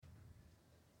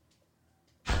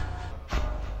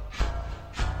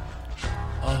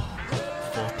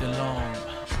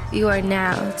You are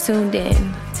now tuned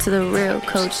in to the real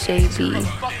Coach JB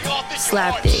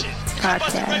Slapdick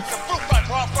Podcast.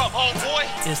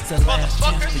 It's the last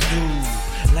chance for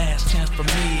you, last chance for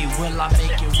me. Will I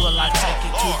make it? Will I take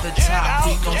it to the top?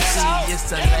 We gon' see. It's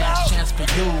the last chance for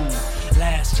you,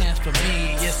 last chance for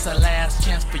me. It's the last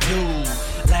chance for you,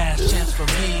 last chance for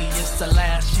me. It's the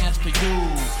last chance for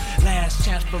you, last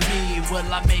chance for me.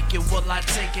 Will I make it? Will I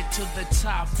take it to the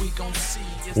top? We gon' see.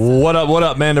 What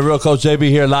up, man? The real Coach JB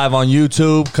here live on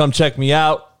YouTube. Come check me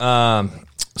out.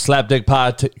 Slapdick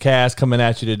Podcast coming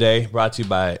at you today, brought to you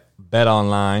by Bet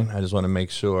Online. I just want to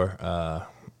make sure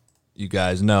you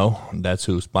guys know that's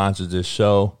who sponsors this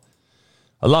show,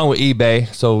 along with eBay.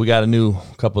 So we got a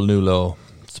couple new little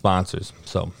sponsors.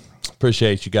 So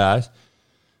appreciate you guys.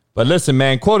 But listen,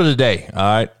 man, quote of the day. All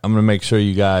right, I'm gonna make sure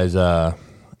you guys another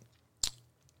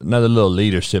little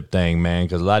leadership thing, man,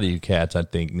 because a lot of you cats, I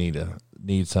think, need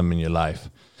some in your life.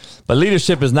 But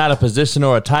leadership is not a position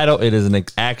or a title. It is an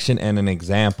action and an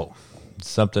example. It's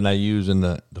something I use in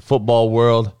the football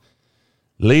world.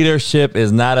 Leadership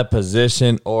is not a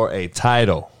position or a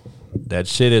title. That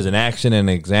shit is an action and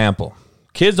an example.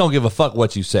 Kids don't give a fuck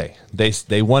what you say.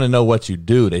 They want to know what you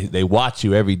do. They watch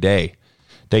you every day.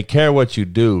 They care what you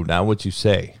do, not what you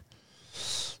say.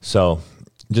 So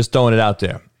just throwing it out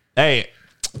there. Hey,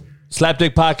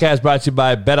 Slapdick Podcast brought to you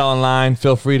by Bet Online.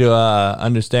 Feel free to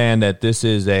understand that this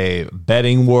is a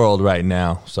betting world right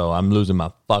now. So I'm losing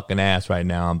my fucking ass right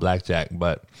now on blackjack.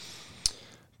 But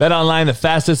Bet Online, the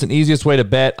fastest and easiest way to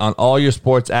bet on all your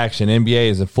sports action. NBA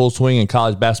is in full swing and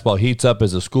college basketball heats up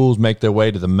as the schools make their way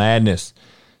to the madness.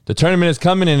 The tournament is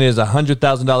coming and it is a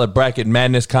 $100,000 bracket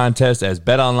madness contest, as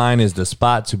Bet Online is the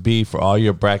spot to be for all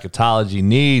your bracketology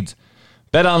needs.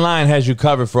 Bet Online has you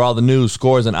covered for all the news,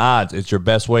 scores, and odds. It's your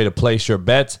best way to place your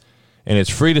bets, and it's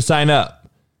free to sign up.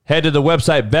 Head to the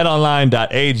website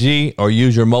betonline.ag or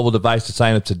use your mobile device to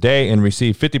sign up today and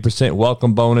receive 50%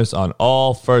 welcome bonus on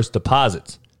all first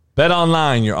deposits. Bet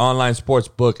Online, your online sports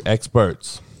book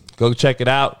experts. Go check it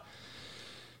out.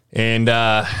 And,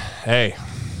 hey,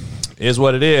 is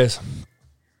what it is.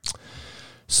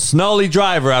 Snowly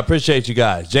Driver, I appreciate you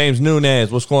guys. James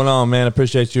Nunez, what's going on, man? I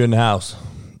appreciate you in the house.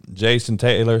 Jason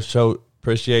Taylor,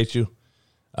 appreciate you.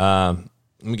 Let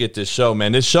me get this show,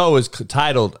 man. This show is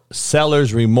titled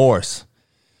Seller's Remorse,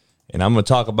 and I'm going to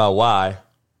talk about why.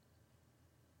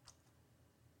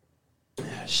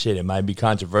 Shit, it might be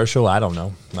controversial. I don't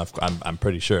know. I'm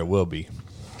pretty sure it will be,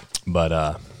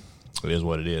 but it is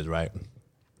what it is, right?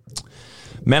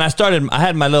 Man, I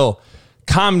had my little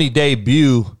comedy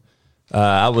debut.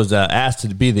 I was asked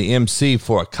to be the MC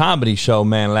for a comedy show,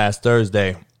 man, last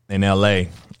Thursday in L.A.,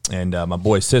 and my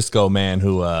boy Cisco, man,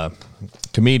 who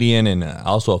comedian and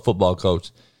also a football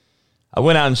coach. I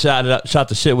went out and shot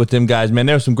the shit with them guys, man.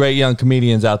 There were some great young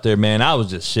comedians out there, man. I was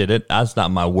just shit. That's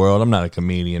not my world. I'm not a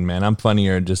comedian, man. I'm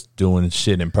funnier just doing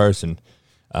shit in person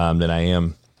than I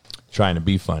am trying to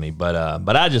be funny. But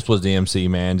I just was the MC,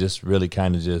 man. Just really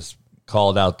kind of just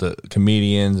called out the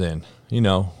comedians and,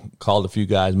 called a few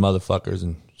guys motherfuckers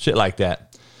and shit like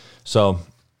that. So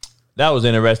that was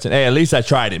interesting. Hey, at least I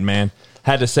tried it, man.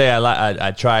 Had to say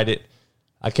I tried it.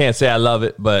 I can't say I love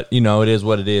it, but, it is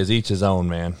what it is. Each his own,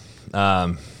 man.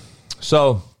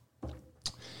 So,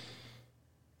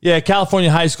 yeah, California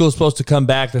high school is supposed to come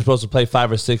back. They're supposed to play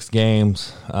 5 or 6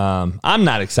 games. I'm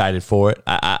not excited for it.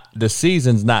 The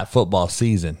season's not football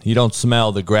season. You don't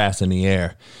smell the grass in the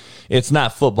air. It's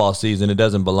not football season. It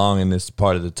doesn't belong in this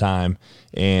part of the time.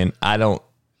 And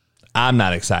I'm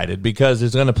not excited because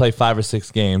it's going to play 5 or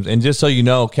 6 games. And just so you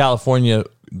know, California,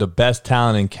 the best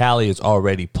talent in Cali is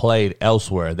already played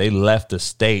elsewhere. They left the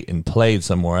state and played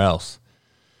somewhere else.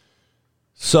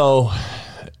 So,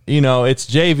 it's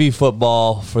JV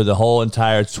football for the whole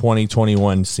entire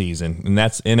 2021 season. And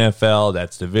that's NFL,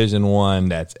 that's Division I,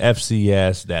 that's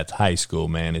FCS, that's high school,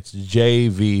 man. It's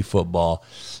JV football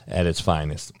at its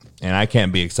finest. And I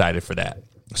can't be excited for that.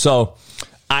 So,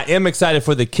 I am excited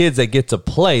for the kids that get to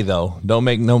play, though. Don't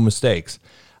make no mistakes.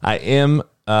 I am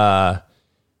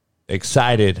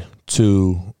excited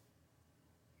to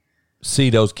see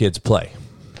those kids play.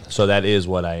 So that is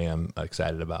what I am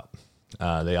excited about.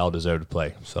 They all deserve to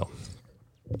play. So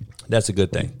that's a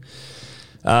good thing.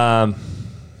 No,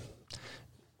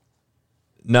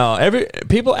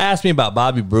 people ask me about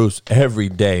Bobby Bruce every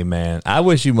day, man. I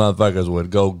wish you motherfuckers would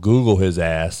go Google his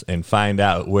ass and find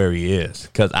out where he is,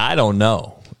 because I don't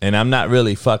know, and I'm not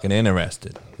really fucking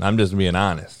interested. I'm just being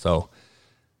honest. So,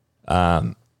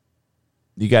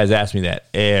 you guys ask me that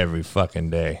every fucking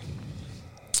day.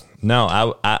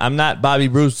 No, I'm not Bobby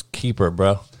Bruce keeper,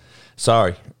 bro.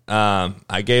 Sorry.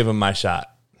 I gave him my shot.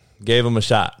 Gave him a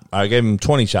shot. I gave him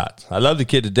 20 shots. I love the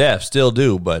kid to death, still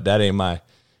do, but that ain't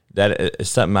that is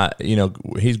something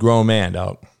he's a grown man,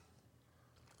 dog.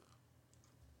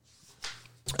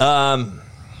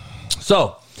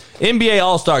 So NBA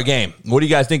All-Star Game. What do you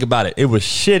guys think about it? It was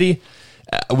shitty.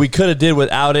 We could have did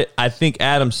without it. I think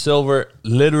Adam Silver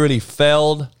literally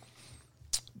failed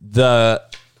the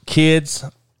kids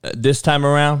this time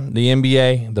around, the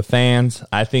NBA, the fans.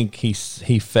 I think he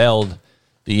failed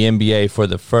the NBA for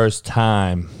the first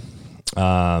time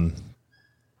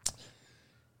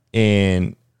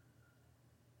in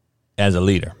as a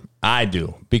leader. I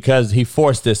do, because he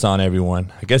forced this on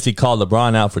everyone. I guess he called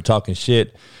LeBron out for talking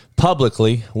shit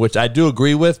publicly, which I do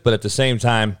agree with, but at the same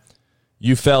time,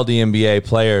 you failed the NBA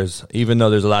players, even though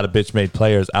there's a lot of bitch-made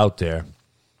players out there.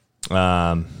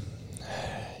 Dunk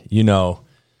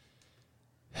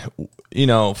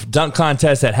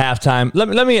contest at halftime.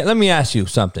 Let me ask you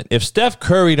something. If Steph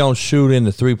Curry don't shoot in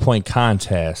the 3-point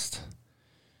contest,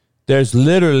 there's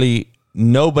literally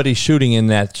nobody shooting in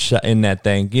that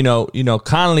thing.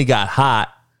 Conley got hot,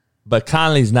 but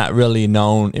Conley's not really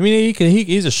known. I mean,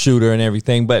 he's a shooter and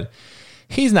everything, but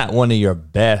he's not one of your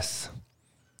best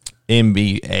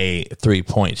NBA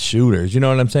 3-point shooters. You know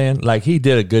what I'm saying? Like, he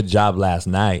did a good job last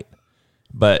night.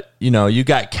 But, you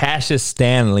got Cassius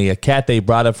Stanley, a cat they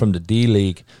brought up from the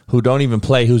D-League, who don't even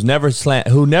play, who never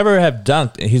have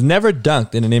dunked. He's never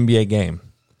dunked in an NBA game.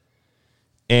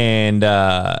 And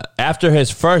after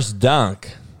his first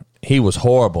dunk, he was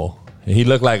horrible. He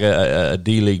looked like a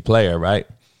D-League player, right?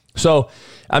 So,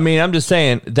 I mean, I'm just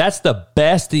saying, that's the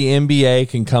best the NBA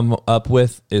can come up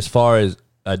with as far as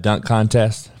a dunk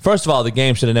contest. First of all, the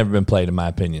game should have never been played, in my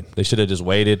opinion. They should have just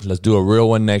waited. Let's do a real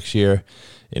one next year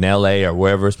in LA or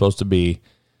wherever it's supposed to be,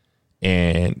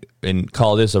 and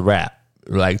call this a wrap.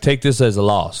 Like, take this as a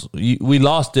loss. We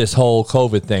lost this whole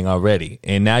COVID thing already,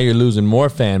 and now you're losing more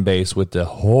fan base with the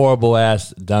horrible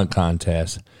ass dunk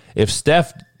contest. If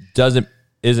Steph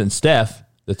isn't Steph,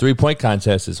 the 3-point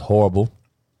contest is horrible.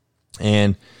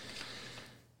 And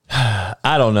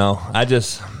I don't know. I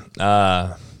just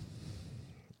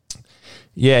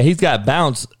he's got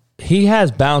bounce. He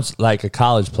has bounce like a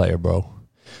college player, bro.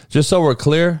 Just so we're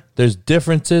clear, there's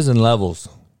differences in levels.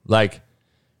 Like,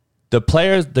 the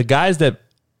players, the guys that...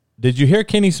 Did you hear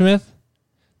Kenny Smith?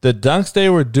 The dunks they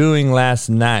were doing last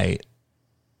night,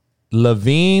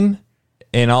 Levine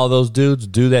and all those dudes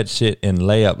do that shit in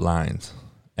layup lines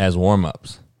as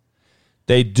warm-ups.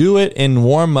 They do it in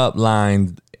warm-up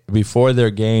lines before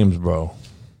their games, bro.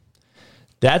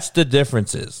 That's the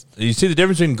differences. You see the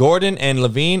difference between Gordon and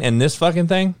Levine and this fucking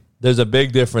thing? There's a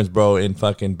big difference, bro, in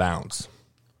fucking bounce.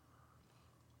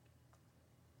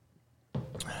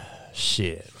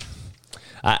 Shit.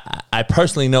 I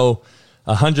personally know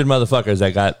 100 motherfuckers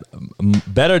that got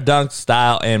better dunk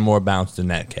style and more bounce than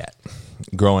that cat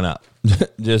growing up.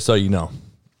 Just so you know.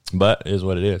 But it is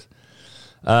what it is.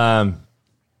 No,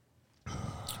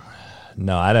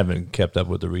 I haven't kept up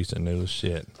with the recent news.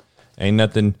 Shit. Ain't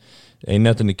nothing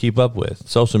to keep up with.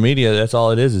 Social media, that's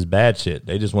all it is bad shit.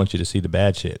 They just want you to see the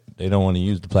bad shit. They don't want to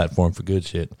use the platform for good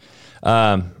shit.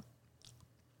 And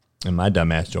my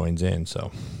dumb ass joins in,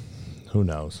 so who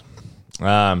knows?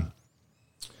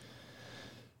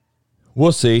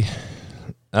 We'll see.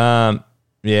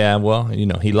 Yeah, well,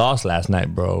 he lost last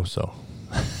night, bro, so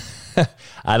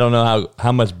I don't know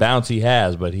how much bounce he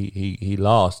has, but he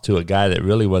lost to a guy that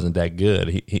really wasn't that good.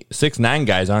 6'9"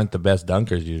 guys aren't the best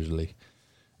dunkers usually.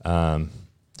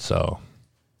 So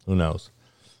who knows?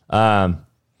 But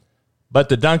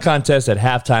the dunk contest at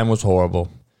halftime was horrible.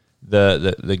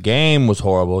 The game was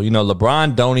horrible.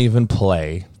 LeBron don't even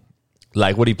play.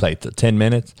 Like, what he played 10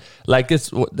 minutes. Like,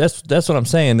 that's what I'm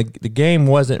saying. The game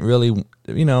wasn't really,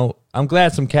 I'm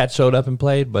glad some cats showed up and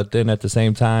played, but then at the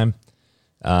same time,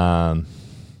 I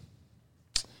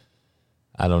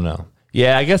don't know.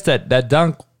 Yeah, I guess that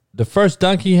dunk, the first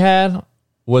dunk he had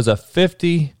was a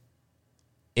 50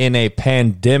 in a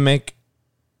pandemic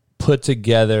put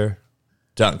together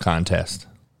dunk contest.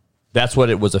 That's what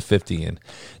it was a 50 in.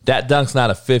 That dunk's not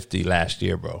a 50 last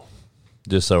year, bro.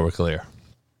 Just so we're clear.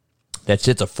 That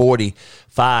shit's a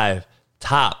 45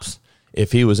 tops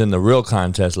if he was in the real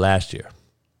contest last year.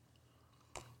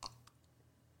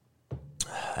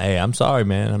 Hey, I'm sorry,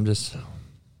 man. I'm just...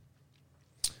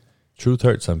 Truth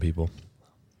hurts some people.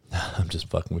 I'm just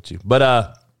fucking with you.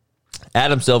 But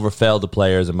Adam Silver failed the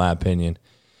players, in my opinion.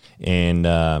 And,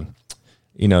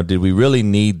 did we really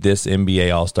need this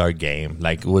NBA All-Star game?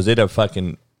 Like, was it a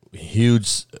fucking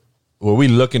huge... Were we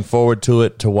looking forward to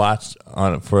it to watch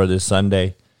for this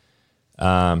Sunday?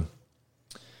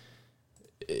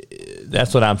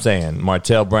 That's what I'm saying.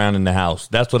 Martell Brown in the house.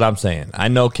 That's what I'm saying. I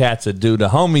know cats that do. The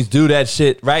homies do that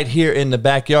shit right here in the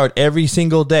backyard every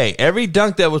single day. Every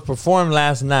dunk that was performed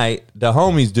last night, the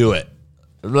homies do it.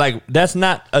 Like, that's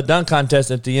not a dunk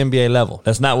contest at the NBA level.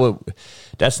 That's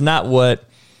not what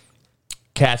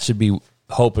cats should be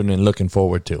hoping and looking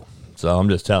forward to. So I'm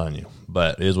just telling you.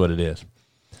 But it is what it is.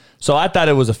 So I thought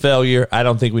it was a failure. I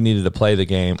don't think we needed to play the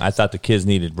game. I thought the kids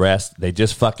needed rest. They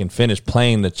just fucking finished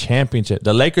playing the championship.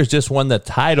 The Lakers just won the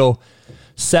title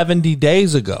 70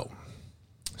 days ago.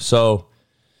 So,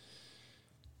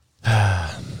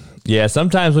 yeah,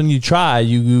 sometimes when you try,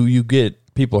 you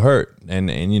get people hurt.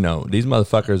 And you know, these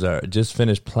motherfuckers are just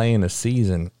finished playing a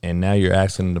season, and now you're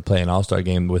asking them to play an all-star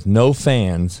game with no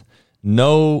fans,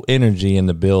 no energy in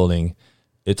the building.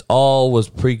 It's all was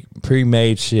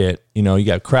pre-made shit. You know, you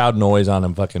got crowd noise on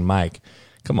them fucking mic.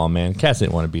 Come on, man. Cats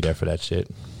didn't want to be there for that shit.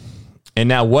 And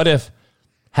now what if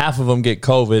half of them get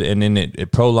COVID and then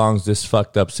it prolongs this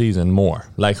fucked up season more?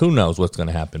 Like, who knows what's going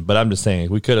to happen? But I'm just saying,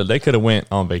 they could have went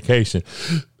on vacation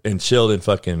and chilled in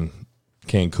fucking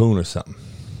Cancun or something.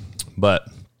 But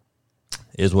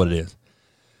it is what it is.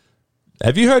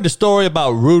 Have you heard the story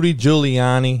about Rudy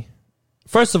Giuliani?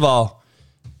 First of all,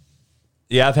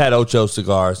 yeah, I've had Ocho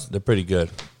cigars. They're pretty good.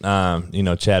 You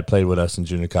know, Chad played with us in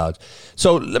junior college.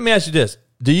 So let me ask you this.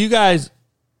 Do you guys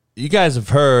have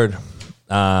heard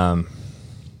about,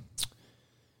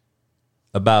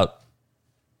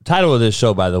 the title of this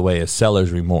show, by the way, is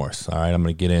Seller's Remorse. All right, I'm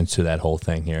going to get into that whole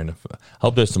thing here. And I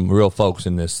hope there's some real folks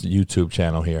in this YouTube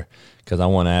channel here because I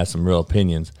want to ask some real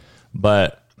opinions.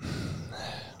 But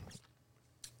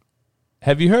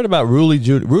have you heard about Rudy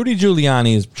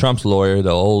Giuliani? Is Trump's lawyer,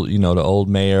 the old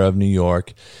mayor of New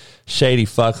York, shady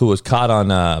fuck who was caught on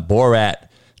Borat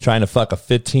trying to fuck a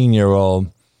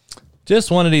 15-year-old.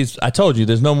 Just one of these. I told you,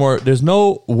 there's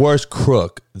no worse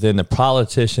crook than a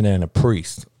politician and a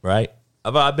priest, right?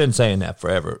 I've been saying that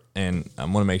forever, and I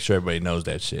want to make sure everybody knows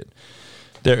that shit.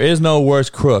 There is no worse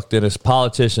crook than a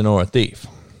politician or a thief.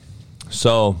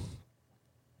 So,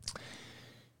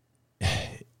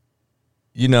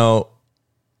 you know,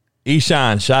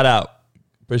 Ishan, shout out.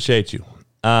 Appreciate you.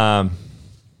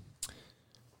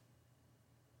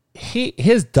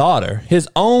 His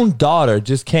own daughter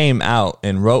just came out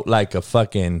and wrote like a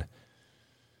fucking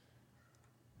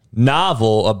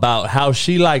novel about how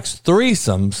she likes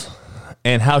threesomes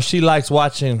and how she likes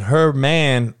watching her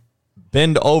man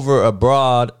bend over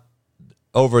abroad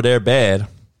over their bed.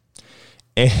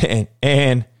 And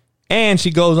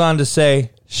she goes on to say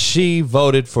she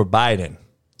voted for Biden.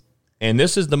 And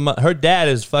this is her dad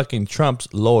is fucking Trump's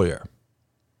lawyer.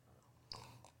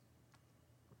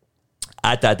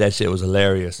 I thought that shit was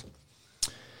hilarious.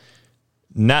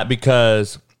 Not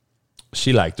because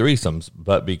she liked threesomes,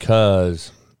 but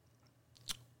because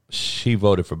she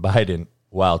voted for Biden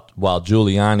while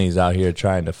Giuliani's out here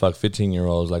trying to fuck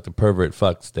 15-year-olds like the pervert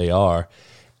fucks they are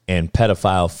and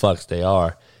pedophile fucks they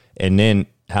are, and then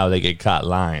how they get caught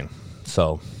lying.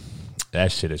 So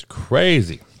that shit is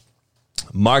crazy.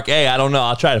 Mark A, I don't know.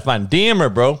 I'll try to find DM her,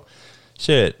 bro.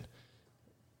 Shit.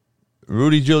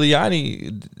 Rudy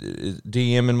Giuliani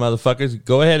DMing motherfuckers.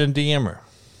 Go ahead and DM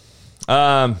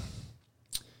her.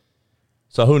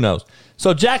 So who knows?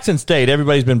 So Jackson State,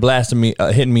 everybody's been blasting me,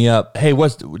 hitting me up. Hey,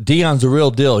 Deion's the real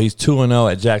deal. He's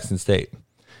 2-0 at Jackson State.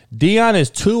 Deion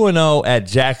is 2-0 at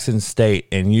Jackson State,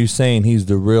 and you saying he's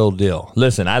the real deal.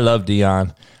 Listen, I love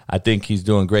Deion. I think he's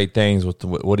doing great things with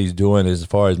what he's doing as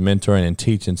far as mentoring and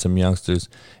teaching some youngsters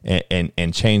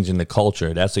and changing the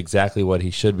culture. That's exactly what he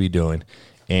should be doing.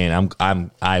 And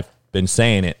I've been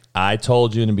saying it. I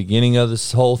told you in the beginning of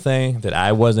this whole thing that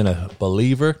I wasn't a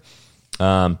believer.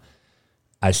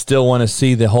 I still want to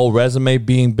see the whole resume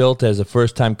being built as a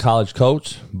first-time college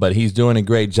coach, but he's doing a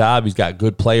great job. He's got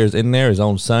good players in there. His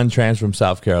own son transferred from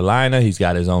South Carolina. He's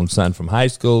got his own son from high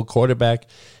school, quarterback.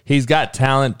 He's got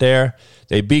talent there.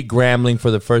 They beat Grambling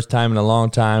for the first time in a long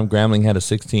time. Grambling had a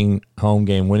 16 home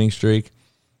game winning streak.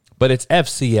 But it's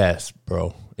FCS,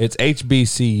 bro. It's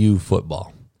HBCU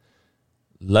football.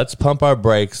 Let's pump our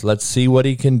brakes. Let's see what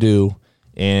he can do.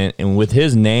 And with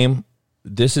his name,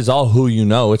 this is all who you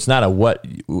know. It's not a what.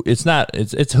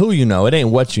 It's who you know. It ain't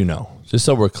what you know. Just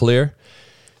so we're clear.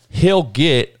 He'll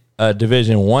get a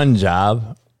Division I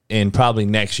job in probably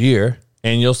next year,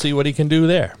 and you'll see what he can do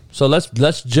there. So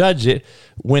let's judge it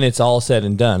when it's all said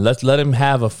and done. Let's let him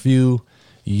have a few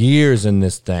years in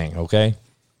this thing, okay?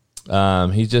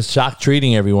 He's just shock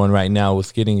treating everyone right now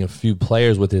with getting a few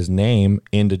players with his name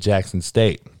into Jackson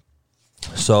State.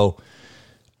 So,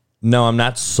 no, I'm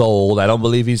not sold. I don't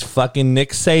believe he's fucking Nick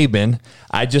Saban.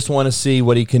 I just want to see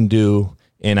what he can do,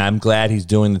 and I'm glad he's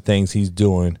doing the things he's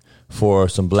doing for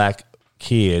some black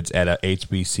kids at a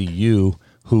HBCU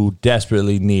who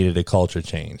desperately needed a culture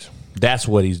change. That's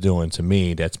what he's doing to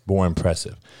me. That's more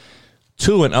impressive.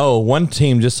 2-0, one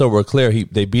team, just so we're clear,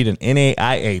 they beat an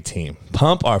NAIA team.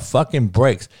 Pump our fucking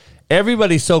brakes.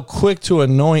 Everybody's so quick to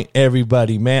anoint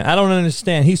everybody, man. I don't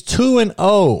understand. He's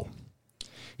 2-0.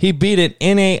 He beat an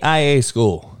NAIA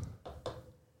school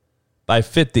by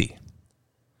 50.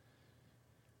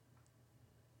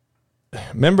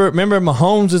 Remember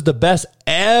Mahomes is the best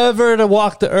ever to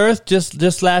walk the earth just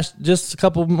a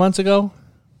couple months ago?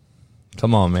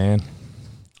 Come on, man.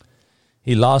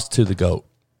 He lost to the GOAT.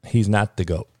 He's not the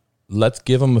GOAT. Let's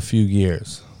give him a few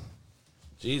years.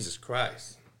 Jesus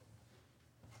Christ.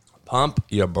 Pump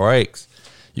your brakes.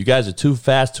 You guys are too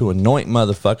fast to anoint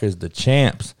motherfuckers the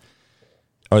champs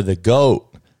or the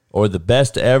GOAT or the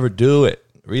best to ever do it.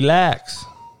 Relax.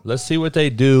 Let's see what they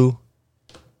do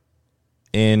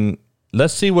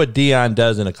let's see what Deion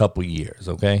does in a couple years,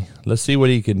 okay? Let's see what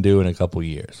he can do in a couple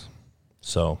years.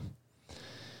 So,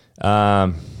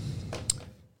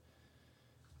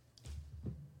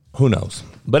 who knows?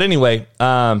 But anyway,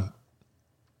 I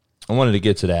wanted to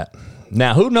get to that.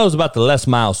 Now, who knows about the Les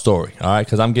Miles story, all right?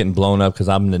 Because I'm getting blown up because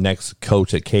I'm the next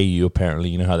coach at KU, apparently.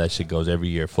 You know how that shit goes every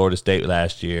year. Florida State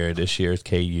last year. This year is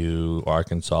KU.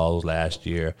 Arkansas was last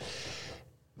year.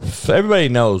 Everybody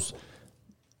knows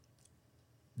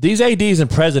these ADs and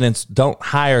presidents don't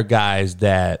hire guys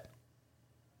that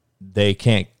they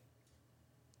can't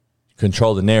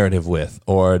control the narrative with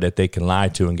or that they can lie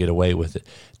to and get away with it.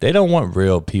 They don't want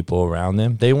real people around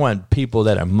them. They want people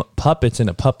that are puppets in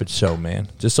a puppet show, man.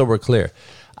 Just so we're clear.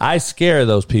 I scare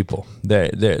those people.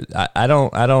 I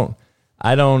don't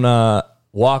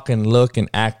walk and look and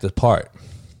act the part.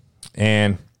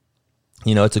 And,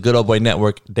 you know, it's a good old boy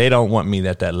network. They don't want me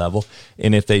at that level.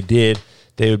 And if they did,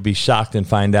 they would be shocked and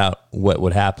find out what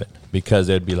would happen because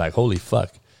they'd be like, holy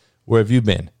fuck, where have you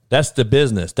been? That's the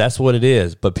business. That's what it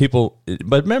is. But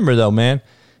remember though, man,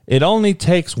 it only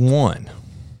takes one.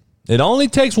 It only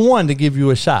takes one to give you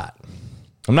a shot.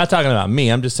 I'm not talking about me.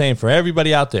 I'm just saying for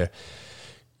everybody out there,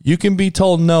 you can be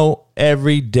told no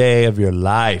every day of your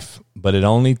life, but it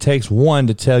only takes one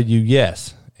to tell you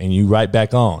yes, and you right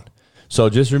back on. So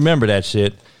just remember that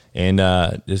shit. And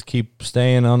just keep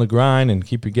staying on the grind and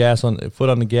keep your foot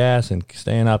on the gas and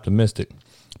staying optimistic.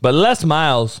 But Les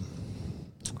Miles,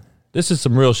 this is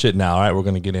some real shit now, all right, we're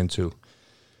going to get into.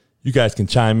 You guys can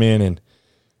chime in, and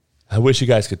I wish you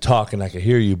guys could talk and I could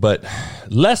hear you. But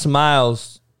Les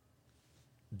Miles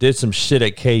did some shit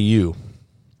at KU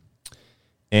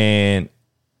and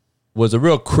was a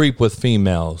real creep with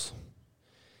females.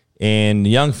 And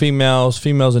young females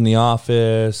in the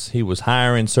office, he was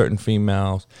hiring certain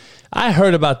females. I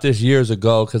heard about this years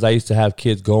ago because I used to have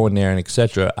kids going there and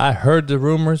etc. I heard the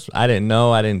rumors. I didn't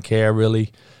know. I didn't care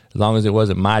really, as long as it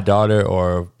wasn't my daughter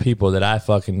or people that I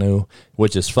fucking knew,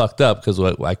 which is fucked up because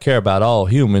I care about all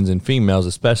humans and females,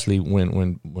 especially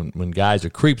when guys are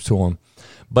creeps to them.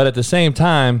 But at the same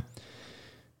time,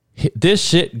 this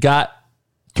shit got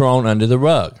thrown under the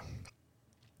rug.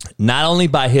 Not only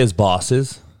by his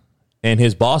bosses and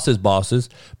his boss's bosses,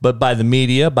 but by the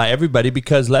media, by everybody,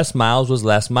 because Les Miles was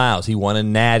Les Miles. He won a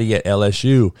natty at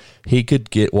LSU. He could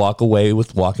walk away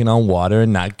with walking on water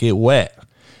and not get wet.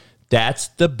 That's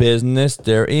the business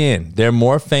they're in. They're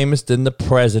more famous than the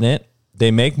president. They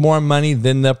make more money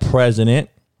than the president.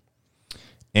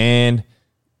 And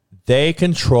they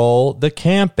control the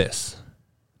campus.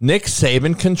 Nick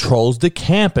Saban controls the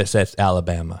campus at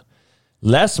Alabama.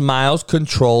 Les Miles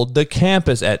controlled the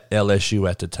campus at LSU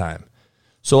at the time.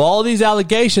 So all these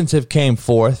allegations have came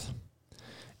forth,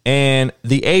 and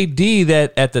the AD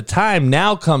that at the time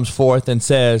now comes forth and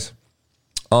says,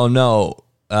 oh no,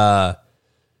 I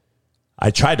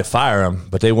tried to fire him,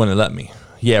 but they wouldn't let me.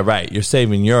 Yeah, right. You're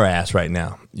saving your ass right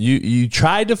now. You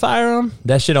tried to fire him?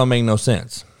 That shit don't make no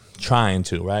sense. Trying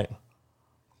to, right?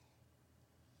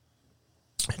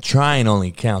 Trying only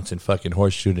counts in fucking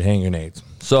horseshoe to hand grenades.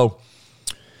 So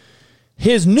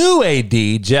his new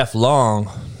AD, Jeff Long,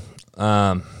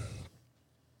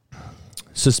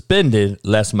 suspended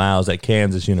Les Miles at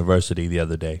Kansas University the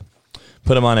other day.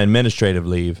 Put him on administrative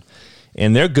leave.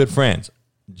 And they're good friends.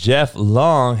 Jeff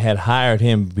Long had hired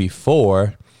him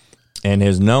before and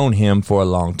has known him for a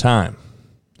long time.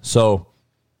 So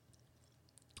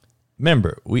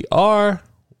remember, we are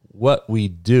what we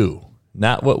do,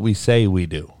 not what we say we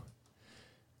do.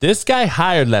 This guy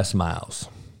hired Les Miles.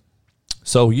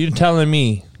 So you're telling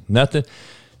me nothing?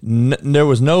 There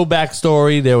was no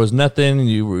backstory. There was nothing.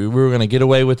 We were going to get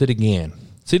away with it again.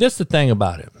 See, that's the thing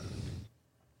about it.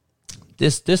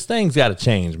 This thing's got to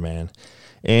change, man.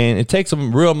 And it takes a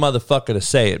real motherfucker to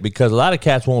say it because a lot of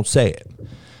cats won't say it.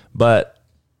 But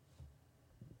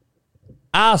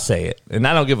I'll say it, and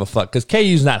I don't give a fuck because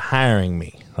KU's not hiring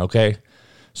me, okay?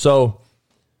 So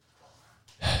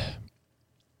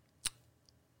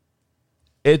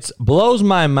it blows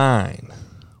my mind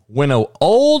when an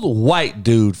old white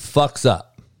dude fucks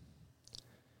up,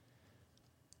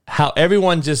 how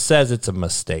everyone just says it's a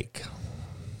mistake.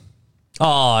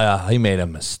 Oh, yeah, he made a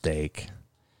mistake.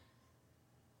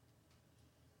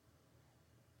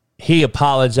 He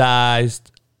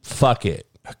apologized. Fuck it.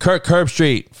 Kirk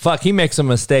Herbstreit, fuck, he makes a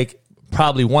mistake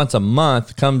probably once a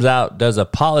month, comes out, does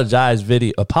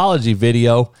apology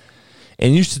video,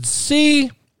 and you should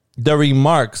see the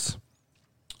remarks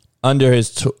under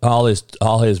all his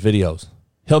videos.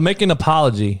 He'll make an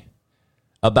apology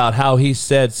about how he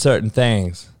said certain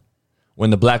things when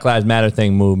the Black Lives Matter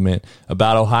thing movement,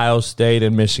 about Ohio State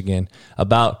and Michigan,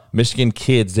 about Michigan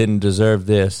kids didn't deserve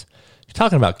this. You're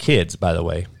talking about kids, by the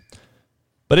way.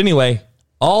 But anyway,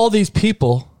 all these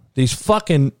people, these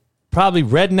fucking probably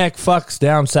redneck fucks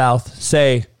down south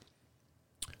say,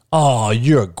 oh,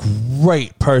 you're a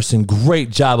great person. Great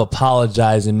job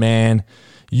apologizing, man.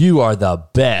 You are the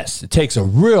best. It takes a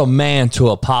real man to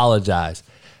apologize.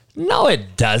 No,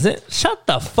 it doesn't. Shut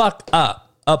the fuck up.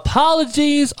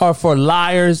 Apologies are for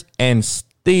liars and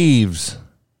thieves.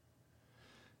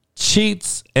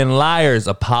 Cheats and liars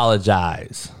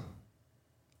apologize.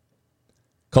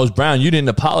 Coach Brown, you didn't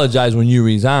apologize when you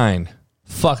resigned.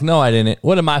 Fuck no, I didn't.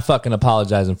 What am I fucking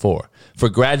apologizing for? For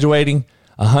graduating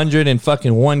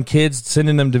 101 kids,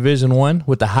 sending them Division I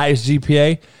with the highest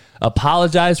GPA?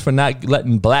 Apologize for not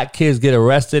letting black kids get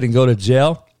arrested and go to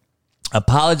jail?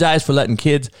 Apologize for letting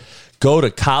kids go to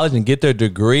college and get their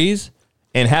degrees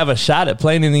and have a shot at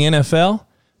playing in the NFL?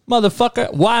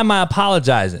 Motherfucker, why am I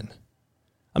apologizing?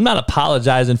 I'm not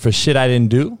apologizing for shit I didn't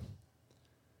do.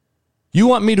 You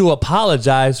want me to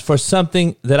apologize for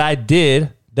something that I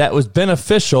did that was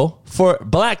beneficial for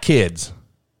black kids.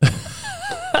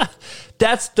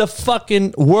 That's the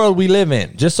fucking world we live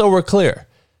in, just so we're clear.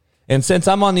 And since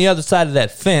I'm on the other side of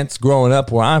that fence growing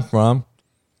up where I'm from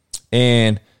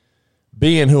and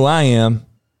being who I am,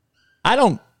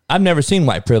 I've never seen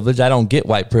white privilege. I don't get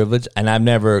white privilege, and I'm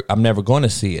never going to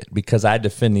see it because I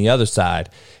defend the other side.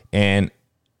 And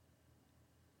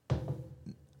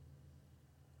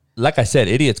like I said,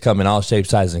 idiots come in all shapes,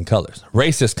 sizes, and colors.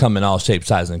 Racists come in all shapes,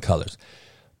 sizes, and colors.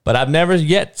 But I've never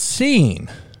yet seen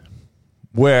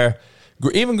where,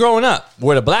 even growing up,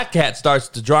 where the black cat starts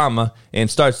the drama and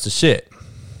starts the shit.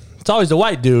 It's always the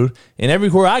white dude. And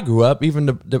everywhere I grew up, even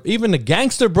the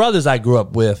gangster brothers I grew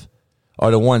up with are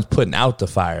the ones putting out the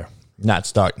fire, not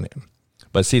starting it.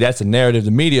 But see, that's a narrative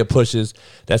the media pushes.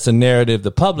 That's a narrative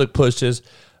the public pushes.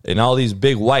 And all these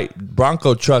big white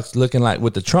Bronco trucks looking like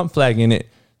with the Trump flag in it,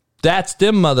 that's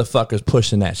them motherfuckers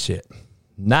pushing that shit,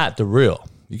 not the real.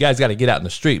 You guys got to get out in the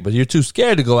street, but you're too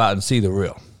scared to go out and see the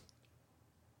real.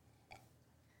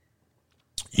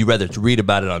 You rather read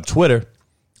about it on Twitter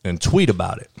and tweet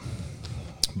about it.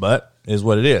 But it is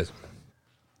what it is.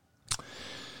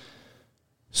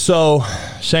 So,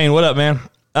 Shane, what up, man?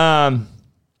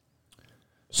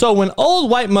 So when old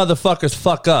white motherfuckers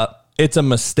fuck up, it's a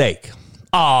mistake.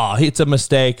 Oh, it's a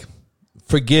mistake.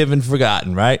 Forgive and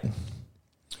forgotten, right?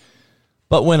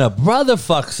 But when a brother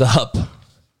fucks up,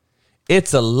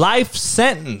 it's a life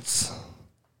sentence.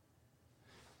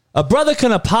 A brother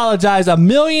can apologize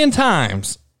 1,000,000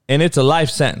 times, and it's a life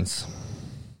sentence.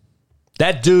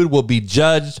 That dude will be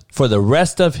judged for the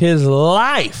rest of his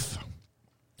life.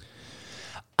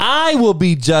 I will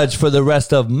be judged for the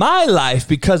rest of my life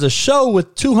because a show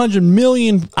with 200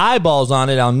 million eyeballs on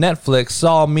it on Netflix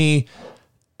saw me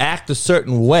act a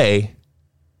certain way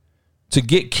to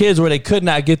get kids where they could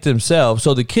not get themselves.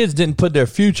 So the kids didn't put their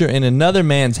future in another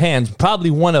man's hands, probably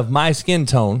one of my skin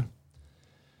tone.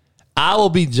 I will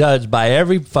be judged by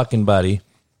every fucking buddy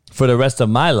for the rest of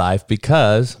my life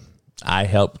because I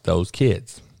helped those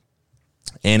kids.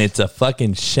 And it's a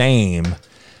fucking shame.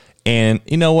 And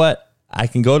you know what? I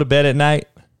can go to bed at night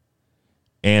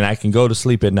and I can go to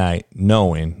sleep at night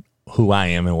knowing who I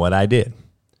am and what I did.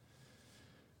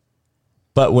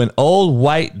 But when old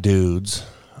white dudes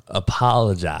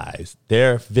apologize,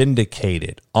 they're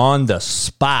vindicated on the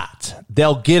spot.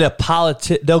 They'll get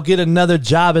they'll get another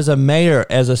job as a mayor,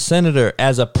 as a senator,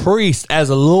 as a priest, as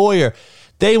a lawyer.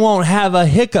 They won't have a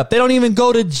hiccup. They don't even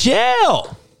go to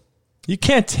jail. You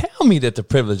can't tell me that the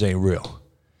privilege ain't real.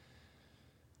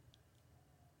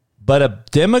 But a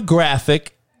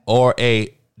demographic or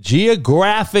a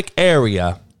geographic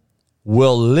area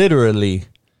will literally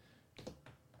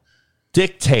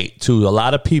dictate to a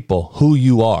lot of people who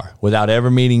you are without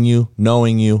ever meeting you,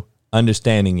 knowing you,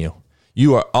 understanding you.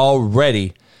 You are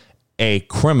already a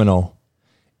criminal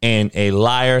and a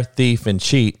liar, thief, and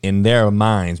cheat in their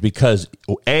minds because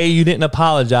A, you didn't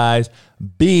apologize,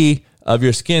 B, of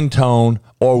your skin tone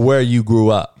or where you grew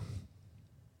up.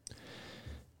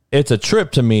 It's a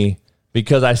trip to me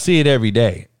because I see it every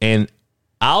day. And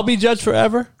I'll be judged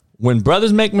forever. When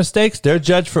brothers make mistakes, they're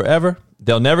judged forever.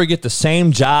 They'll never get the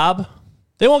same job.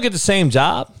 They won't get the same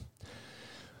job.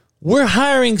 We're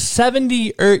hiring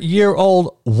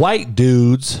 70-year-old white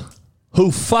dudes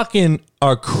who fucking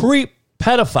are creep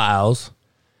pedophiles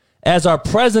as our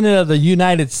president of the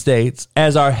United States,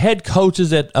 as our head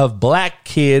coaches of black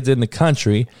kids in the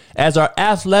country, as our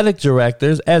athletic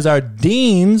directors, as our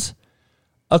deans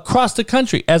across the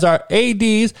country, as our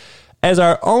ADs, as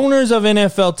our owners of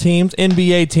NFL teams,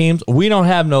 NBA teams. We don't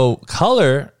have no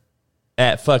color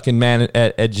at fucking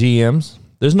at GMs.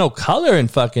 There's no color in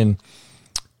fucking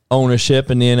ownership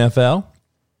in the NFL.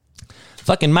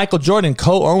 Fucking Michael Jordan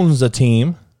co-owns a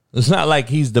team. It's not like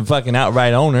he's the fucking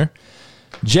outright owner.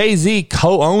 Jay-Z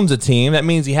co-owns a team. That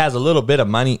means he has a little bit of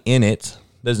money in it.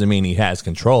 Doesn't mean he has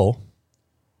control.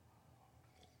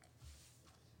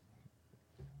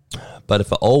 But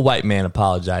if an old white man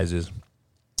apologizes,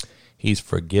 he's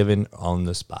forgiven on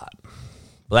the spot.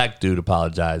 Black dude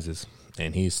apologizes,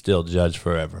 and he's still judged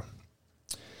forever.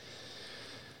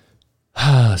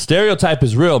 Stereotype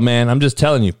is real, man. I'm just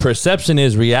telling you. Perception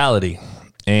is reality.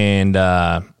 And,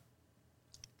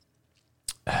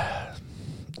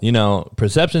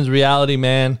 perception's reality,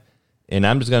 man. And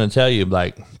I'm just going to tell you,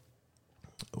 like,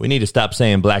 we need to stop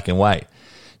saying black and white.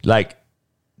 Like,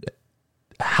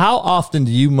 how often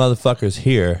do you motherfuckers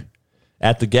hear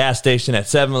at the gas station, at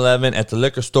 7-Eleven, at the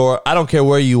liquor store, I don't care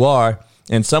where you are,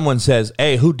 and someone says,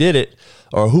 hey, who did it?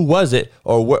 Or who was it?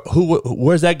 Or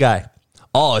where's that guy?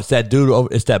 Oh, it's that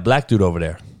dude. It's that black dude over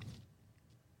there.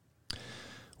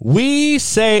 We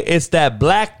say it's that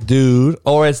black dude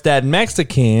or it's that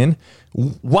Mexican.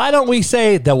 Why don't we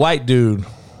say the white dude?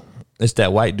 It's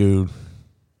that white dude.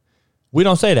 We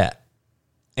don't say that.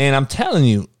 And I'm telling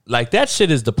you, like, that shit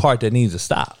is the part that needs to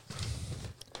stop.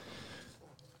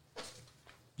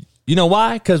 You know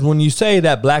why? Because when you say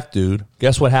that black dude,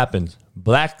 guess what happens?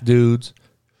 Black dudes,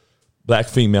 black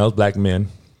females, black men,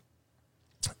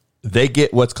 they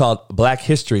get what's called Black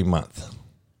History Month.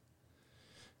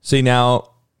 See, now,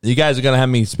 you guys are going to have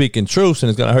me speaking truths, and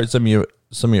it's going to hurt some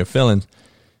of your feelings.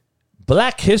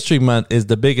 Black History Month is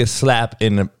the biggest slap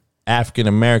in the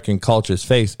African-American culture's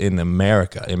face in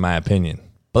America, in my opinion.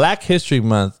 Black History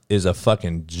Month is a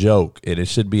fucking joke, and it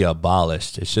should be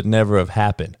abolished. It should never have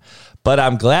happened. But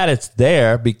I'm glad it's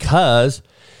there because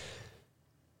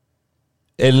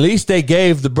at least they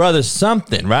gave the brothers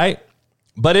something, right?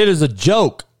 But it is a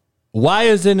joke.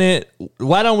 Why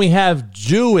don't we have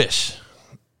Jewish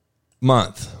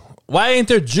month? Why ain't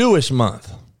there Jewish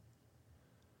month?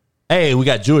 Hey, we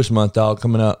got Jewish month, dog,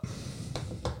 coming up.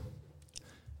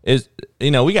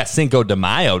 We got Cinco de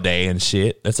Mayo Day and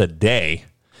shit. That's a day.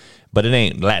 But it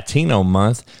ain't Latino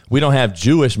month. We don't have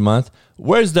Jewish month.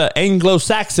 Where's the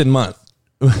Anglo-Saxon month?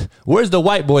 Where's the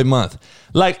white boy month?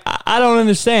 Like, I don't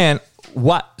understand.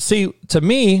 What? See, to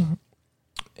me,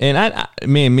 and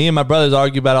me and my brothers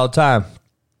argue about it all the time.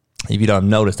 If you don't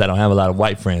notice, I don't have a lot of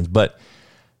white friends. But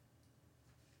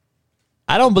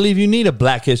I don't believe you need a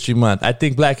Black History Month. I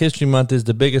think Black History Month is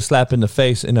the biggest slap in the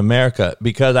face in America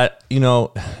because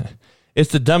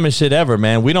it's the dumbest shit ever,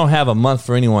 man. We don't have a month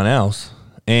for anyone else.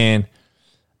 And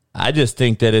I just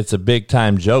think that it's a big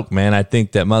time joke, man. I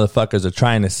think that motherfuckers are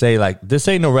trying to say, like, this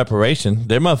ain't no reparation.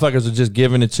 Their motherfuckers are just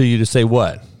giving it to you to say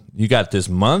what? You got this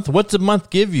month? What's a month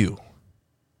give you?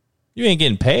 You ain't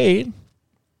getting paid.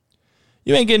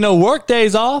 You ain't getting no work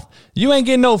days off. You ain't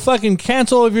getting no fucking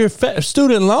cancel of your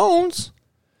student loans.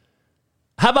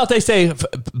 How about they say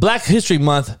Black History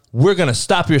Month, we're going to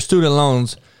stop your student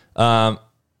loans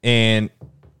and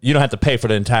you don't have to pay for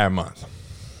the entire month.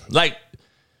 Like,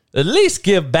 at least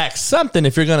give back something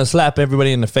if you're going to slap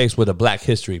everybody in the face with a Black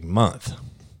History Month.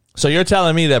 So you're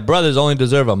telling me that brothers only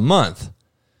deserve a month.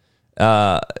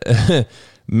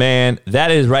 Man,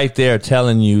 that is right there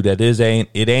telling you that it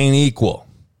ain't equal.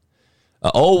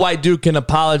 An old white dude can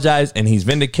apologize and he's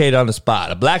vindicated on the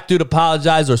spot. A black dude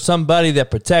apologizes or somebody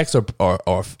that protects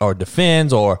or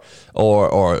defends or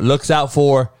looks out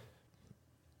for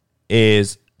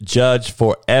is judged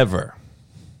forever.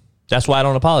 That's why I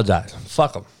don't apologize.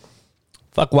 Fuck them.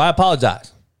 Fuck, why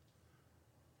apologize?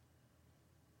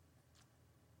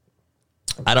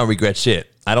 I don't regret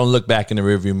shit. I don't look back in the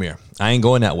rearview mirror. I ain't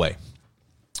going that way.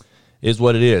 Is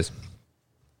what it is.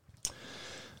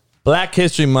 Black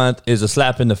History Month is a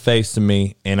slap in the face to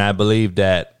me, and I believe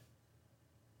that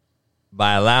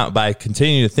by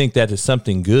continuing to think that is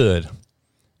something good,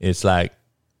 it's like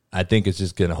I think it's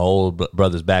just going to hold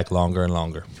brothers back longer and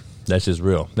longer. That's just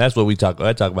real. That's what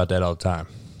I talk about that all the time.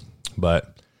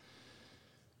 But,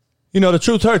 the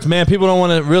truth hurts, man. People don't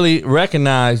want to really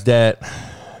recognize that's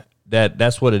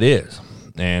what it is.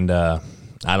 And I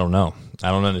don't know. I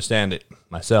don't understand it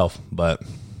myself, but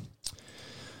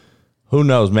who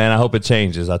knows, man? I hope it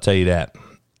changes. I'll tell you that.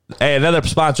 Hey, another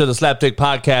sponsor of the Slapdick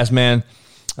Podcast, man,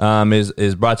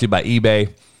 is brought to you by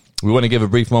eBay. We want to give a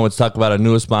brief moment to talk about our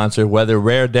newest sponsor. Whether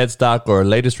rare, dead stock, or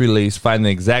latest release, find the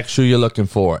exact shoe you're looking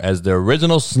for. As the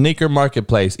original sneaker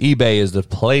marketplace, eBay is the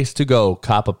place to go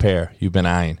cop a pair you've been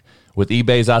eyeing. With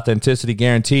eBay's authenticity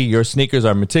guarantee, your sneakers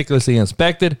are meticulously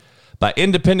inspected by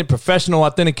independent professional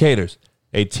authenticators.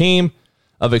 A team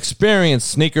of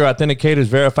experienced sneaker authenticators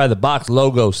verify the box,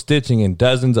 logo, stitching, and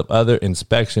dozens of other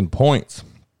inspection points.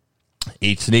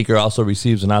 Each sneaker also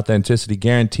receives an authenticity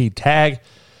guarantee tag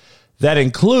that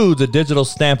includes a digital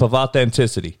stamp of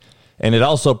authenticity, and it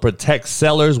also protects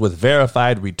sellers with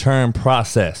verified return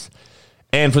process.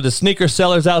 And for the sneaker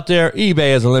sellers out there,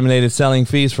 eBay has eliminated selling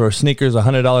fees for sneakers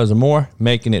 $100 or more,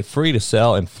 making it free to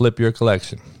sell and flip your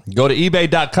collection. Go to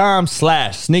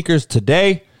ebay.com/sneakers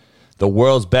today, the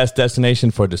world's best destination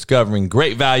for discovering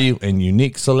great value and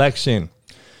unique selection.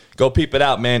 Go peep it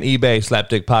out, man. eBay,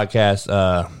 Slapdick Podcast,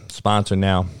 sponsor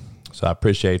now, so I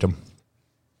appreciate them.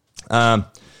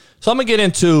 So I'm going to get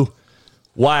into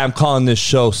why I'm calling this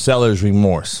show Seller's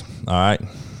Remorse, all right?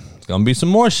 It's going to be some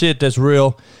more shit that's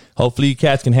real. Hopefully you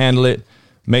cats can handle it.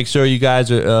 Make sure you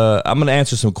guys are, I'm going to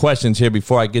answer some questions here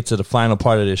before I get to the final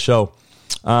part of this show.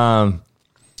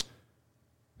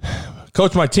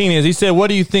 Coach Martinez, he said, what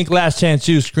do you think Last Chance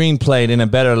U screenplayed in a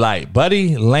better light?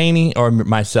 Buddy, Laney, or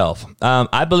myself?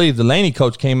 I believe the Laney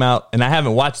coach came out, and I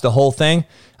haven't watched the whole thing.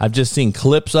 I've just seen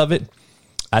clips of it.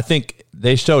 I think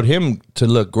they showed him to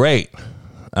look great.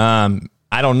 I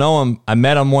don't know him. I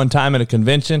met him one time at a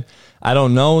convention. I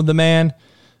don't know the man.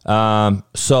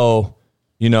 So,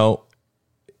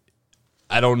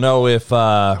 I don't know if,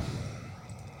 I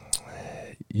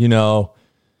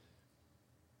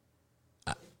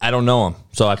don't know him,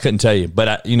 so I couldn't tell you.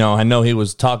 But, I know he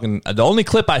was talking. The only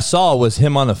clip I saw was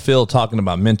him on the field talking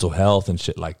about mental health and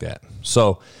shit like that.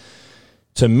 So,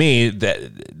 to me,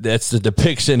 that's the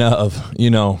depiction of,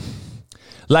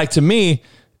 like to me,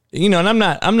 and I'm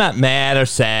not mad or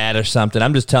sad or something.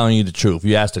 I'm just telling you the truth.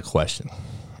 You asked a question.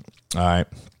 All right.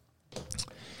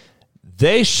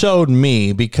 They showed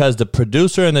me, because the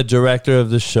producer and the director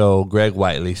of the show, Greg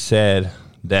Whiteley, said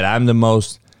that I'm the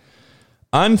most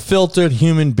unfiltered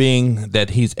human being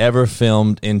that he's ever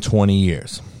filmed in 20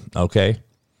 years. Okay.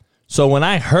 So when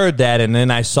I heard that, and then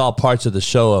I saw parts of the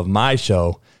show of my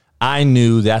show, I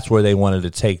knew that's where they wanted to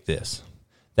take this.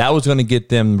 That was going to get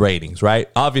them ratings, right?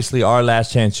 Obviously, Our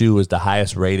Last Chance U was the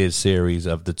highest rated series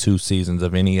of the 2 seasons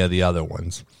of any of the other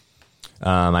ones.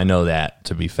 I know that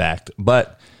to be fact.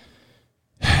 But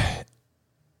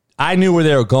I knew where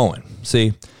they were going.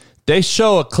 See, they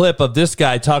show a clip of this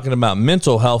guy talking about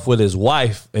mental health with his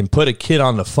wife and put a kid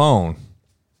on the phone.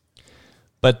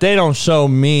 But they don't show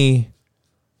me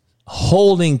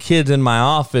holding kids in my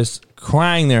office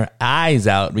crying their eyes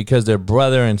out because their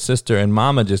brother and sister and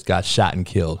mama just got shot and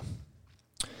killed.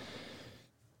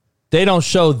 They don't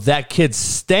show that kid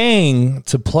staying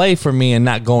to play for me and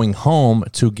not going home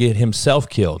to get himself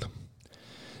killed.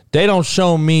 They don't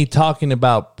show me talking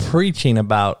about, preaching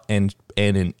about, and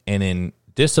in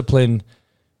discipline,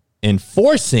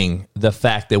 enforcing the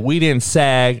fact that we didn't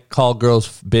sag, call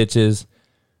girls bitches,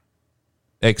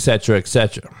 etc.,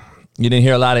 etc. You didn't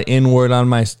hear a lot of N-word on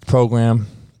my program.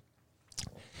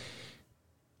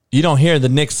 You don't hear the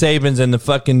Nick Sabans and the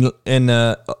fucking and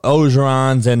the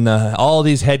Orgerons and all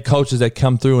these head coaches that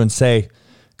come through and say,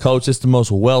 Coach, it's the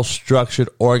most well-structured,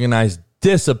 organized,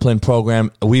 disciplined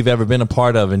program we've ever been a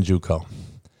part of in JUCO.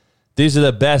 These are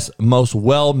the best, most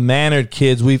well-mannered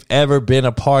kids we've ever been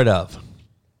a part of.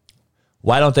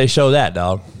 Why don't they show that,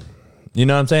 dog? You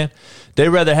know what I'm saying? They'd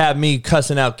rather have me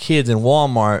cussing out kids in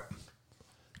Walmart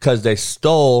because they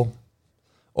stole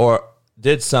or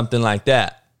did something like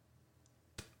that.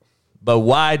 But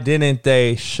why didn't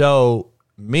they show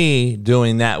me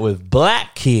doing that with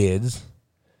black kids,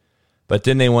 but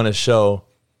then they want to show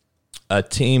a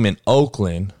team in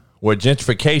Oakland where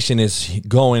gentrification is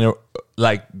going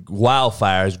like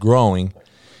wildfires, growing,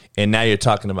 and now you're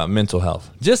talking about mental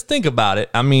health? Just think about it.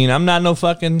 I mean, I'm not no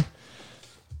fucking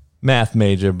math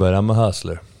major, but I'm a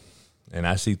hustler, and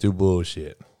I see through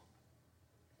bullshit.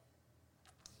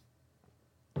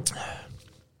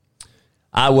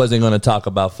 I wasn't going to talk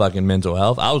about fucking mental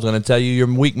health. I was going to tell you you're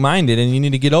weak-minded and you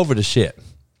need to get over the shit.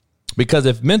 Because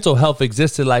if mental health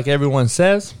existed like everyone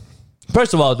says,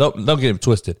 First of all, don't get it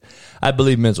twisted. I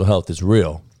believe mental health is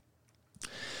real.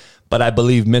 But I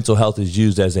believe mental health is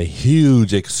used as a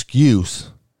huge excuse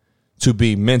to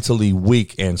be mentally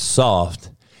weak and soft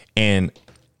and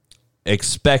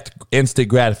expect instant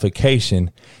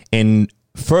gratification and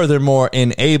furthermore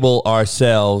enable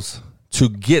ourselves to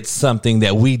get something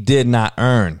that we did not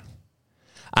earn.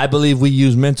 I believe we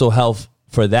use mental health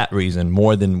for that reason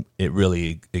more than it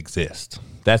really exists.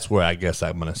 That's where I guess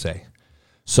I'm going to say.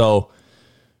 So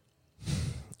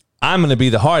I'm going to be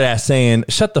the hard ass saying,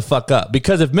 shut the fuck up.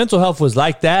 Because if mental health was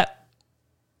like that,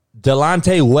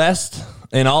 Delonte West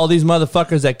and all these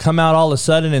motherfuckers that come out all of a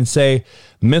sudden and say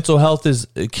mental health is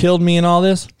killed me and all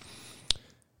this,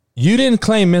 you didn't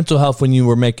claim mental health when you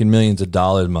were making millions of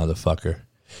dollars, motherfucker.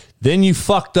 Then you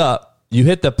fucked up. You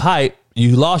hit the pipe.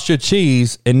 You lost your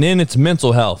cheese. And then it's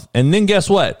mental health. And then guess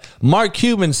what? Mark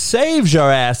Cuban saves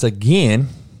your ass again.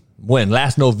 When?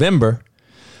 Last November.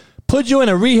 Put you in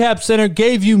a rehab center,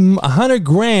 gave you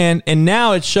 $100,000, and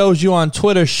now it shows you on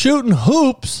Twitter shooting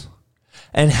hoops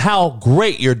and how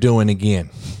great you're doing again.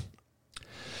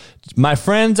 My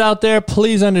friends out there,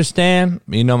 please understand,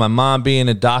 you know, my mom being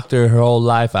a doctor her whole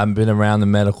life, I've been around the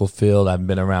medical field. I've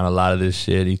been around a lot of this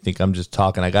shit. You think I'm just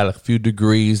talking. I got a few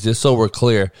degrees, just so we're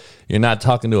clear. You're not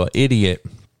talking to an idiot.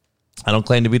 I don't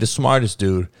claim to be the smartest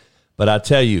dude, but I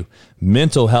tell you,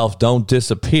 mental health don't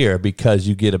disappear because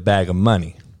you get a bag of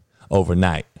money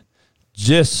overnight.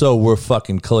 Just so we're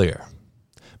fucking clear.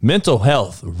 Mental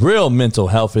health, real mental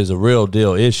health is a real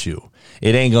deal issue.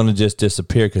 It ain't going to just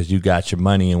disappear because you got your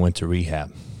money and went to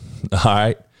rehab. All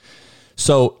right?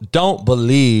 So don't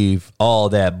believe all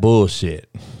that bullshit.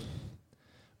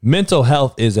 Mental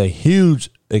health is a huge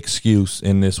excuse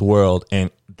in this world,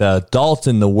 and the adults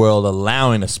in the world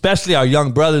allowing, especially our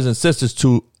young brothers and sisters,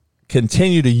 to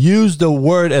continue to use the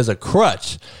word as a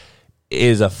crutch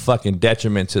is a fucking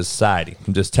detriment to society.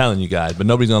 I'm just telling you guys, but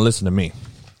nobody's going to listen to me.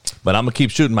 But I'm going to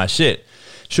keep shooting my shit,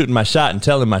 shooting my shot and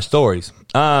telling my stories.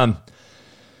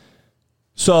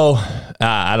 So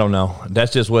I don't know.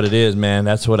 That's just what it is, man.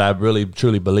 That's what I really,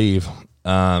 truly believe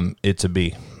it to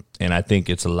be. And I think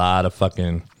it's a lot of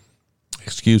fucking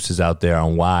excuses out there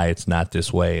on why it's not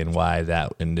this way and why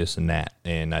that and this and that.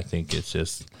 And I think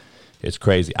it's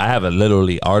crazy. I have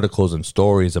literally articles and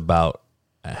stories about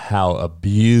how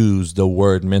abused the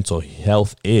word mental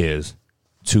health is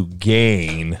to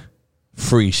gain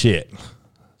free shit.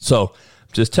 So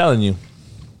just telling you.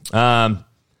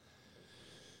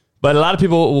 But a lot of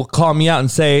people will call me out and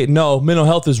say, no, mental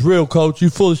health is real, coach. You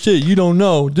full of shit. You don't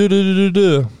know.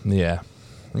 Yeah.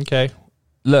 Okay.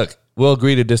 Look, we'll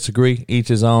agree to disagree. Each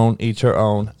his own, each her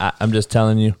own. I'm just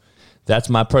telling you. That's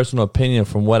my personal opinion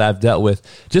from what I've dealt with.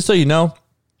 Just so you know,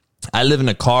 I live in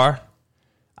a car.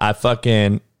 I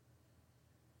fucking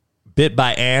bit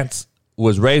by ants,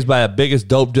 was raised by the biggest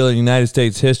dope dealer in United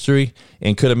States history,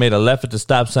 and could have made a left at the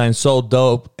stop sign, sold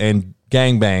dope, and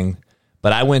gangbang.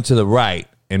 But I went to the right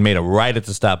and made a right at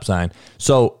the stop sign.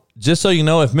 So just so you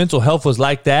know, if mental health was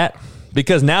like that,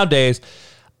 because nowadays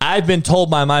I've been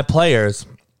told by my players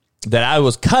that I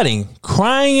was cutting,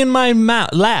 crying in my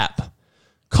lap.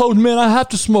 Coach, man, I have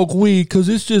to smoke weed because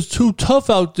it's just too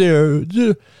tough out there.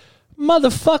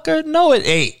 Motherfucker, no it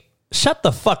ain't. Shut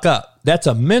the fuck up. That's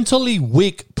a mentally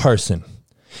weak person.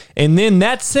 And then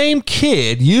that same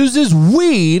kid uses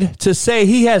weed to say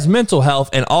he has mental health,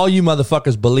 and all you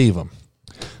motherfuckers believe him.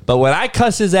 But when I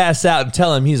cuss his ass out and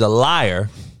tell him he's a liar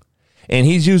and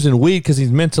he's using weed because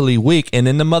he's mentally weak, and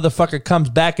then the motherfucker comes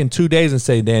back in 2 days and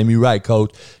say, damn, you're right,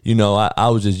 coach. You know, I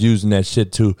was just using that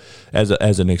shit too as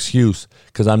an excuse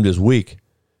because I'm just weak.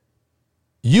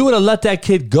 You would have let that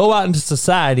kid go out into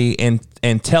society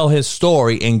and tell his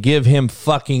story and give him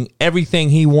fucking everything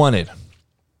he wanted.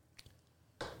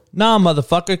 Nah,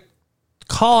 motherfucker.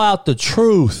 Call out the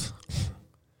truth.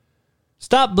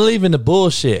 Stop believing the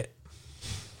bullshit.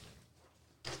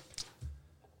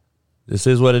 This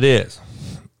is what it is.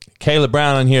 Kayla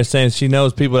Brown on here saying she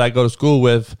knows people that I go to school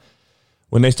with,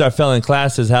 when they start failing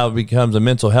classes, how it becomes a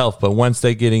mental health. But once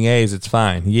they're getting A's, it's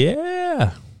fine.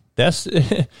 Yeah. That's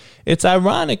it's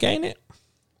ironic, ain't it?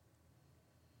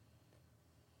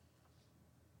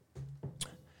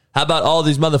 How about all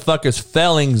these motherfuckers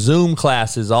failing Zoom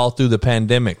classes all through the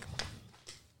pandemic?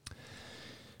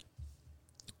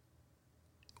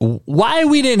 Why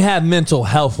we didn't have mental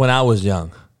health when I was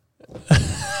young?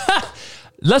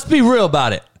 Let's be real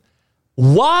about it.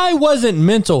 Why wasn't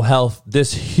mental health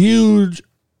this huge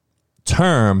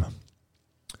term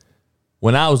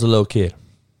when I was a little kid?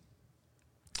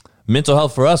 Mental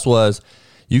health for us was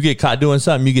you get caught doing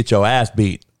something, you get your ass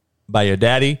beat by your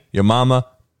daddy, your mama,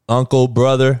 uncle,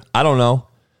 brother. I don't know.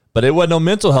 But it wasn't no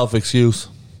mental health excuse.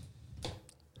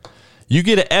 You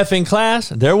get an F in class,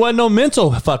 there wasn't no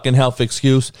mental fucking health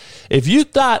excuse. If you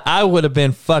thought I would have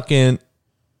been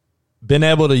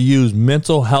able to use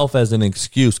mental health as an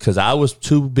excuse because I was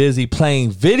too busy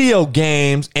playing video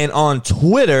games and on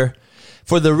Twitter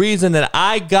for the reason that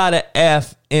I got an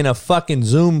F in a fucking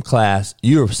Zoom class,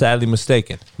 you're sadly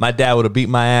mistaken. My dad would have beat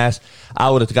my ass. I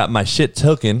would have got my shit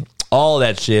taken, all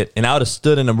that shit, and I would have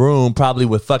stood in a room probably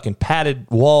with fucking padded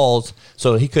walls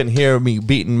so he couldn't hear me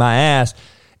beating my ass,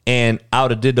 and I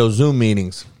would have did those Zoom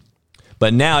meetings.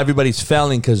 But now everybody's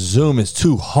failing because Zoom is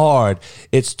too hard.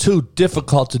 It's too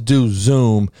difficult to do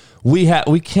Zoom. We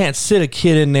can't sit a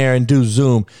kid in there and do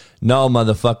Zoom. No,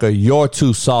 motherfucker, you're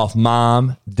too soft,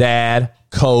 mom, dad,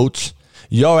 coach.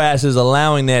 Your ass is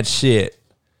allowing that shit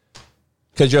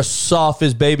because you're soft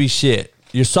as baby shit.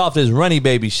 You're soft as runny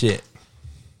baby shit.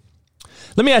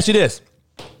 Let me ask you this,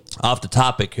 off the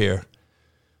topic here.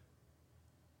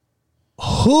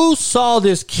 Who saw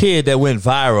this kid that went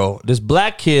viral? This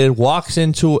black kid walks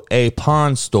into a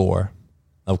pawn store,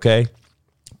 okay,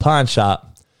 pawn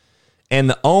shop, and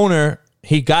the owner,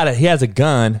 he has a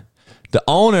gun. The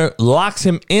owner locks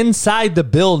him inside the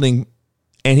building,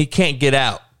 and he can't get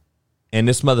out. And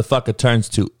this motherfucker turns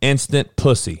to instant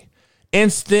pussy,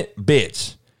 instant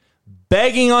bitch,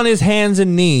 begging on his hands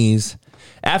and knees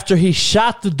after he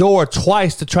shot the door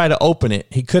twice to try to open it.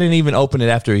 He couldn't even open it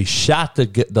after he shot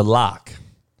the lock.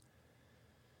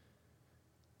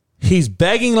 He's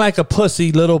begging like a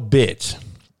pussy little bitch.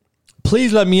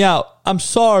 Please let me out. I'm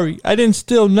sorry. I didn't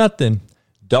steal nothing.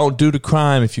 Don't do the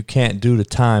crime if you can't do the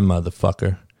time,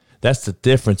 motherfucker. That's the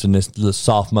difference in this little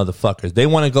soft motherfuckers. They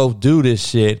want to go do this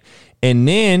shit. And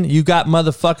then you got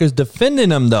motherfuckers defending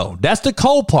them, though. That's the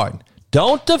cold part.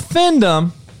 Don't defend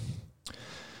them.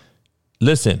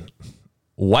 Listen,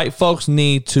 white folks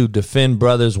need to defend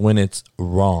brothers when it's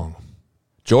wrong.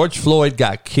 George Floyd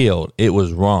got killed. It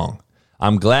was wrong.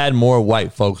 I'm glad more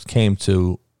white folks came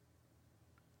to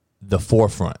the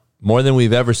forefront, more than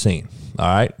we've ever seen. All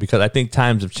right? Because I think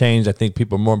times have changed. I think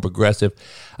people are more progressive.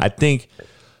 I think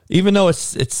even though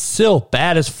it's still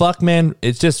bad as fuck, man,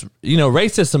 it's just,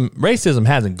 racism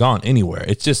hasn't gone anywhere.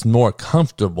 It's just more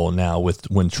comfortable now with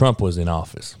when Trump was in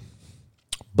office.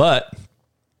 But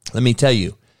let me tell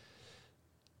you,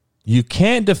 you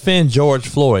can't defend George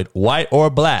Floyd, white or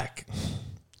black,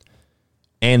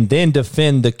 and then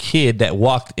defend the kid that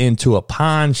walked into a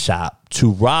pawn shop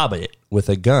to rob it with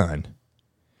a gun.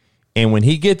 And when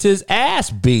he gets his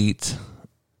ass beat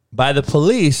by the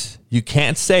police, you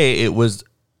can't say it was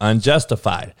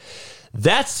unjustified.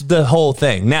 That's the whole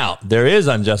thing. Now, there is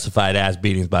unjustified ass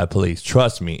beatings by police.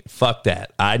 Trust me. Fuck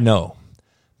that. I know.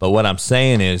 But what I'm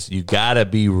saying is you got to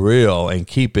be real and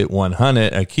keep it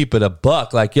 100 and keep it a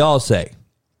buck like y'all say.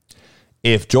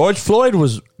 If George Floyd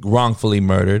was wrongfully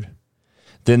murdered,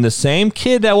 then the same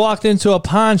kid that walked into a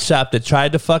pawn shop that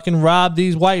tried to fucking rob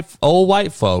these old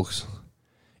white folks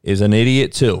is an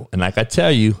idiot too. And like I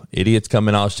tell you, idiots come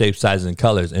in all shapes, sizes, and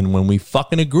colors. And when we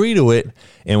fucking agree to it,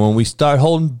 and when we start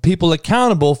holding people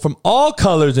accountable from all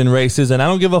colors and races, and I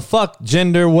don't give a fuck,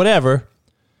 gender, whatever,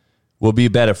 we'll be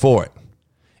better for it.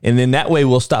 And then that way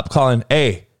we'll stop calling,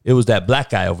 hey, it was that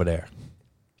black guy over there.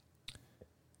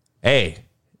 Hey,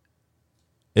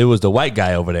 it was the white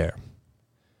guy over there.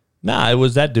 Nah, it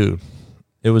was that dude.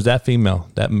 It was that female,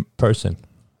 that person.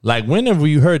 Like, when have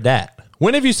you heard that?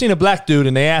 When have you seen a black dude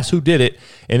and they ask who did it,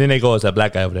 and then they go, it's that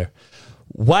black guy over there?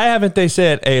 Why haven't they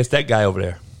said, hey, it's that guy over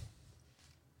there?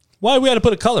 Why we got to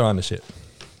put a color on the shit?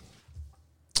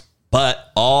 But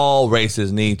all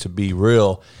races need to be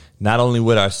real, not only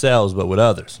with ourselves, but with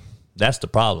others. That's the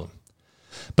problem.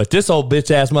 But this old bitch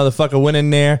ass motherfucker went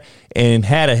in there and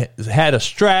had a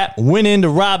strap, went in to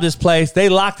rob this place. They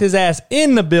locked his ass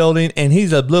in the building, and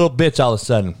he's a little bitch all of a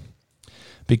sudden.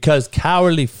 Because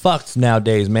cowardly fucks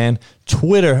nowadays, man.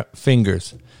 Twitter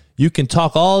fingers. You can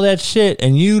talk all that shit,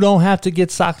 and you don't have to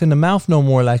get socked in the mouth no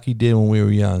more like you did when we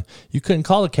were young. You couldn't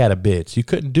call a cat a bitch. You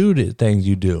couldn't do the things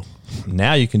you do.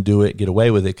 Now you can do it, get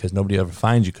away with it, because nobody ever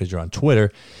finds you because you're on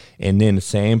Twitter. And then the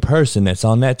same person that's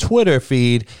on that Twitter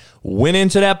feed went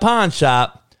into that pawn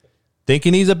shop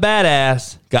thinking he's a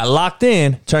badass, got locked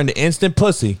in, turned to instant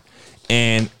pussy,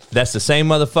 and that's the same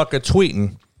motherfucker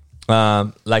tweeting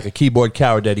like a keyboard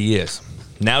coward that he is.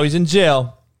 Now he's in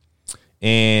jail,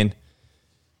 and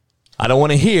I don't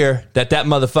want to hear that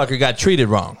motherfucker got treated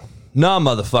wrong. No,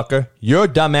 motherfucker, your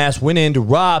dumbass went in to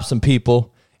rob some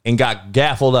people and got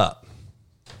gaffled up.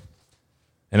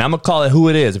 And I'm going to call it who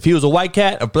it is. If he was a white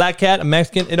cat, a black cat, a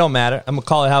Mexican, it don't matter. I'm going to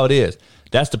call it how it is.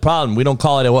 That's the problem. We don't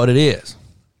call it what it is.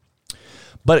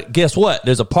 But guess what?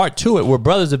 There's a part to it where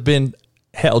brothers have been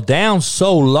held down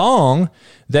so long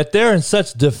that they're in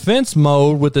such defense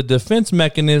mode with the defense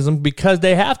mechanism because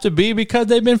they have to be, because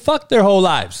they've been fucked their whole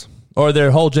lives or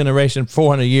their whole generation,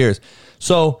 400 years.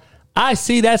 So I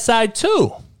see that side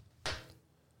too.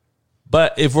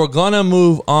 But if we're going to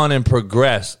move on and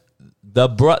progress, the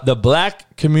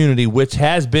black community, which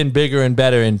has been bigger and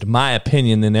better, in my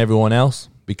opinion, than everyone else,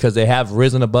 because they have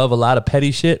risen above a lot of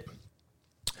petty shit,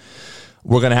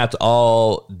 we're going to have to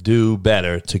all do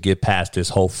better to get past this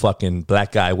whole fucking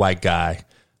black guy, white guy,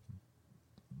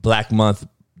 Black Month,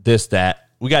 this, that.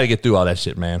 We got to get through all that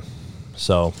shit, man.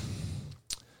 So,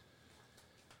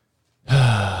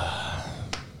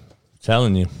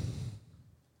 telling you,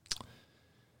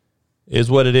 is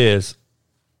what it is.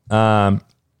 Yeah,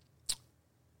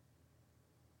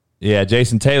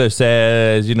 Jason Taylor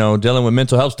says, dealing with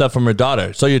mental health stuff from her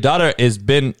daughter. So your daughter has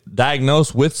been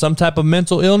diagnosed with some type of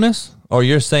mental illness? Or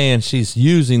you're saying she's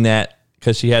using that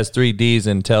because she has 3 Ds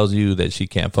and tells you that she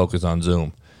can't focus on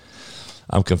Zoom?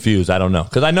 I'm confused. I don't know.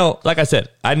 Because I know, like I said,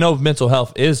 I know mental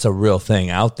health is a real thing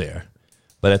out there.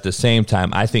 But at the same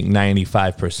time, I think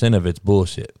 95% of it's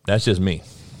bullshit. That's just me.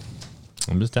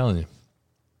 I'm just telling you.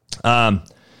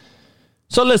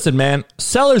 So listen, man,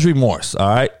 seller's remorse, all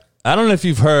right? I don't know if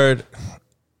you've heard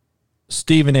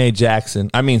Stephen A.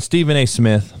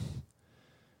 Smith,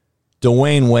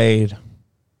 Dwayne Wade,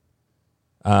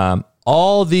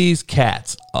 all these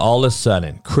cats, all of a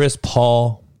sudden, Chris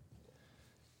Paul,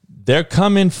 they're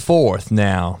coming forth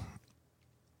now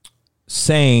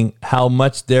saying how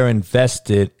much they're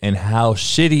invested and how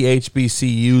shitty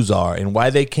HBCUs are and why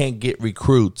they can't get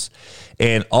recruits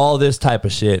and all this type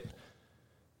of shit.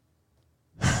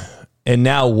 And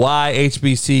now why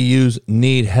HBCUs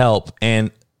need help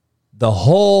and the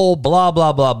whole blah,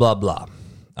 blah, blah, blah, blah.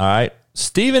 All right.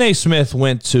 Stephen A. Smith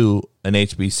went to an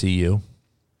HBCU.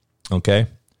 Okay.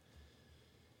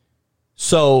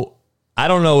 So I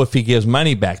don't know if he gives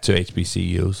money back to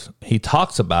HBCUs. He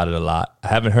talks about it a lot. I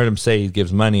haven't heard him say he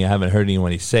gives money. I haven't heard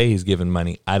anyone say he's given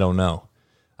money. I don't know.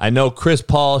 I know Chris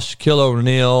Paul, Shaquille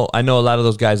O'Neal. I know a lot of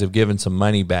those guys have given some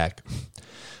money back.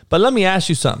 But let me ask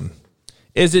you something.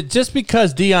 Is it just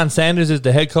because Deion Sanders is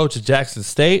the head coach of Jackson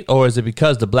State, or is it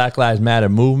because the Black Lives Matter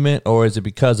movement, or is it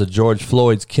because of George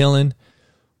Floyd's killing?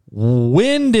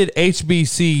 When did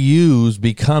HBCUs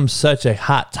become such a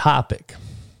hot topic?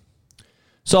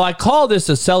 So I call this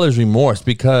a seller's remorse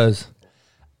because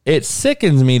it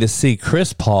sickens me to see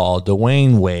Chris Paul,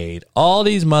 Dwayne Wade, all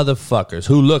these motherfuckers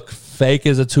who look fake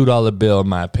as a $2 bill, in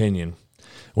my opinion,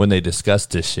 when they discuss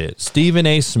this shit. Stephen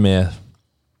A. Smith.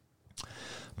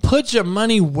 Put your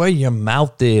money where your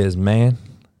mouth is, man.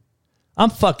 I'm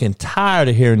fucking tired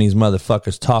of hearing these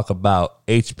motherfuckers talk about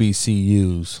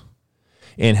HBCUs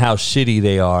and how shitty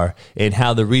they are and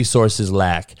how the resources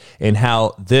lack and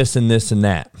how this and this and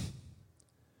that.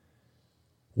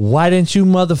 Why didn't you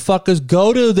motherfuckers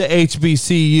go to the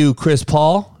HBCU, Chris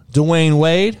Paul, Dwayne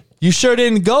Wade? You sure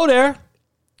didn't go there.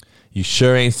 You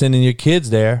sure ain't sending your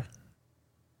kids there.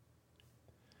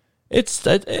 It's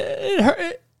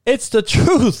the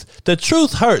truth. The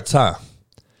truth hurts, huh?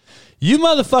 You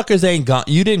motherfuckers ain't gone.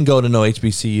 You didn't go to no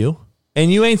HBCU,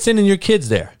 and you ain't sending your kids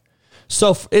there.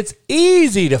 So it's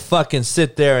easy to fucking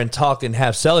sit there and talk and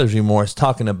have seller's remorse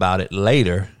talking about it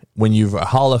later when you're a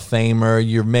Hall of Famer,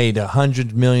 you're made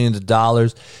 $100 million,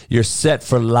 you're set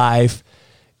for life.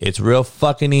 It's real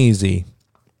fucking easy.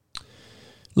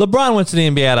 LeBron went to the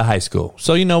NBA out of high school.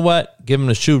 So you know what? Give him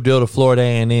a shoe deal to Florida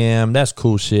A&M. That's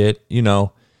cool shit, you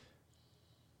know.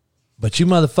 But you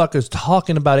motherfuckers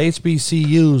talking about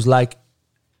HBCUs like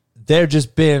they're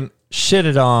just been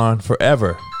shitted on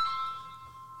forever.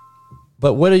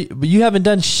 But you haven't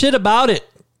done shit about it.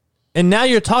 And now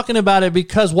you're talking about it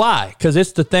because why? Because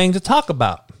it's the thing to talk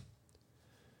about.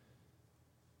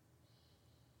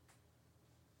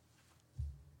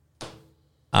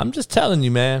 I'm just telling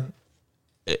you, man.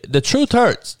 The truth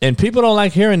hurts. And people don't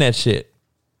like hearing that shit.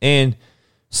 And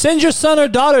send your son or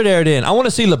daughter there then. I want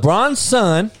to see LeBron's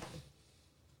son.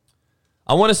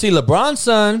 I want to see LeBron's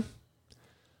son.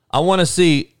 I want to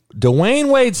see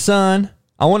Dwayne Wade's son.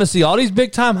 I want to see all these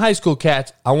big-time high school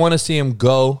cats. I want to see them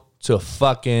go to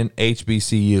fucking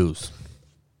HBCUs.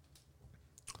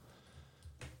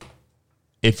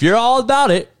 If you're all about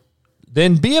it,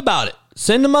 then be about it.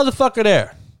 Send the motherfucker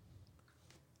there.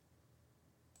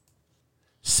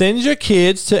 Send your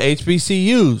kids to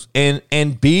HBCUs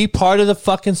and be part of the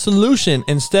fucking solution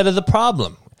instead of the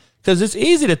problem. Because it's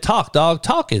easy to talk, dog.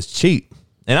 Talk is cheap.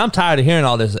 And I'm tired of hearing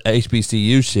all this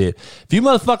HBCU shit. If you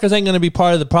motherfuckers ain't going to be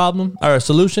part of the problem or a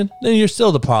solution, then you're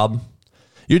still the problem.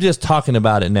 You're just talking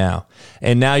about it now.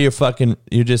 And now you're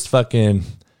just fucking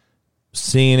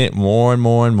seeing it more and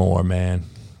more and more, man.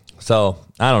 So,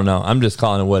 I don't know. I'm just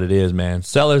calling it what it is, man.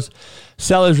 Seller's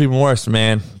remorse,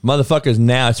 man. Motherfuckers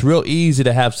now, it's real easy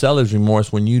to have seller's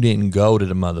remorse when you didn't go to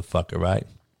the motherfucker, right?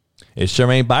 It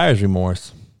sure ain't buyer's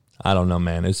remorse. I don't know,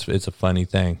 man. It's a funny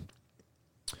thing.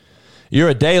 You're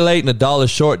a day late and $1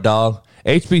 short, dog.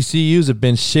 HBCUs have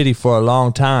been shitty for a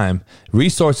long time.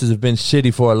 Resources have been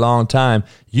shitty for a long time.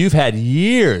 You've had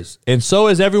years, and so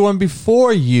has everyone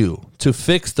before you, to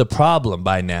fix the problem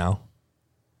by now.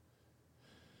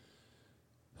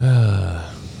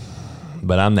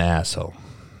 But I'm the asshole.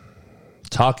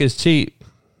 Talk is cheap.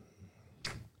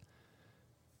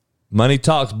 Money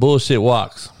talks, bullshit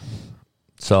walks.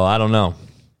 So I don't know.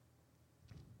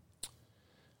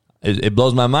 It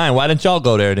blows my mind. Why didn't y'all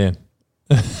go there then?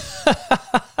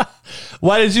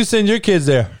 Why did you send your kids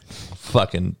there?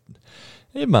 Fucking,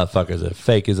 you motherfuckers are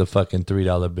fake as a fucking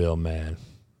 $3 bill, man.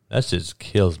 That just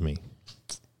kills me.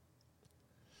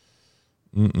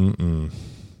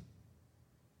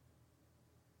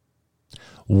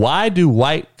 Why do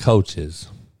white coaches,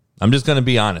 I'm just going to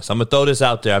be honest. I'm going to throw this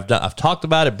out there. I've talked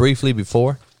about it briefly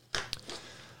before.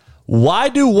 Why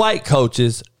do white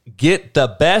coaches get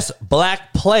the best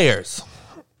black players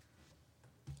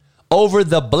over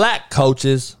the black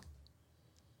coaches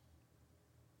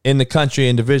in the country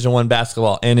in Division I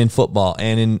basketball and in football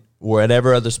and in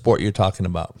whatever other sport you're talking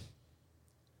about?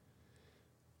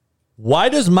 Why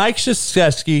does Mike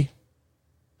Krzyzewski,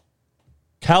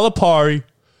 Calipari,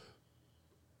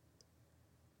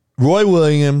 Roy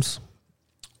Williams,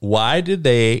 why did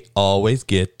they always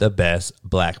get the best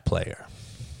black player?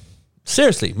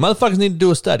 Seriously, motherfuckers need to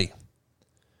do a study.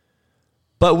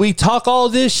 But we talk all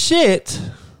this shit,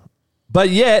 but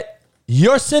yet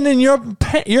you're sending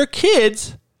your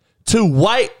kids to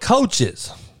white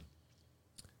coaches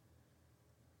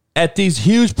at these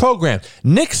huge programs.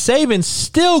 Nick Saban's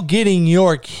still getting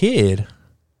your kid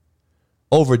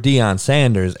over Deion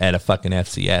Sanders at a fucking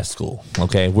FCS school.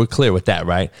 Okay, we're clear with that,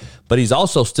 right? But he's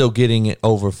also still getting it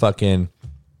over fucking,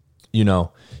 you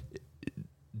know,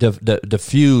 the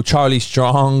few Charlie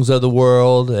Strongs of the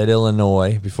world at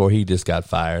Illinois before he just got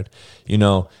fired. You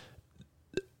know,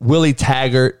 Willie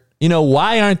Taggart. You know,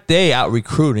 why aren't they out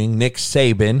recruiting Nick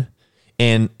Saban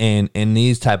and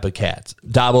these type of cats?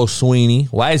 Dabo Swinney.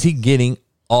 Why is he getting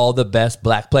all the best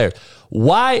black players?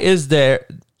 Why is there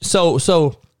so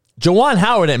Juwan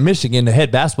Howard at Michigan, the head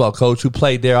basketball coach who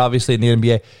played there obviously in the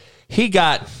NBA,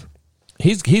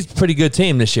 he's a pretty good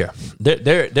team this year.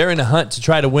 They're in a hunt to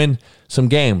try to win some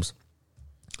games.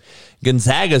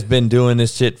 Gonzaga's been doing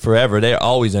this shit forever. They're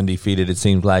always undefeated, it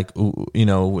seems like, you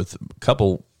know, with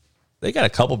they got a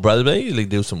couple brothers, but they usually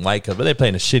do some white cup, but they play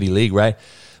in a shitty league, right?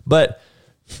 But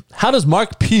how does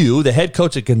Mark Pugh, the head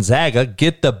coach at Gonzaga,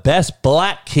 get the best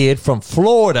black kid from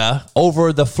Florida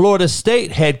over the Florida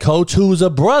State head coach who's a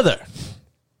brother?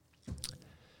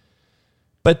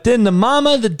 But then the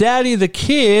mama, the daddy, the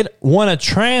kid want to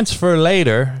transfer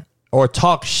later or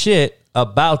talk shit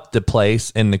about the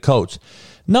place and the coach.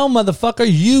 No, motherfucker,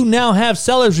 you now have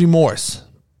seller's remorse.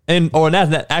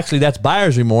 That's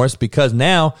buyer's remorse, because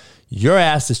now your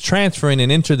ass is transferring and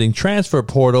entering transfer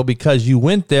portal because you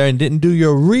went there and didn't do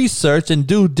your research and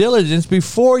due diligence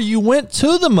before you went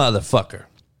to the motherfucker.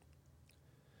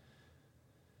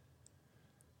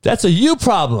 That's a you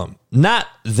problem, not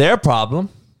their problem.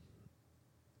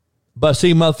 But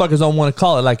see, motherfuckers don't want to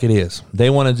call it like it is. They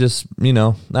want to just, you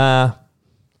know, nah,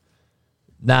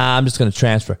 I'm just going to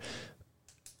transfer.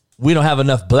 We don't have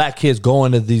enough black kids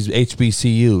going to these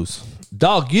HBCUs.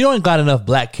 Dog, you don't got enough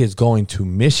black kids going to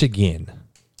Michigan.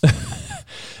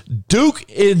 Duke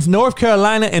in North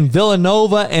Carolina and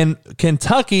Villanova and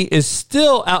Kentucky is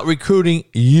still out recruiting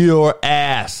your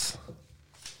ass.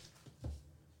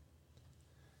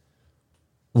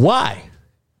 Why?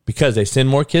 Because they send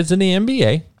more kids in the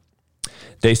NBA.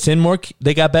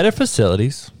 They got better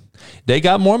facilities. They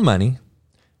got more money.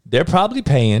 They're probably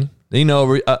paying. You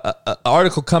know, an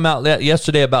article come out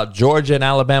yesterday about Georgia and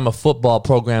Alabama football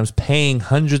programs paying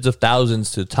hundreds of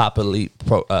thousands to top elite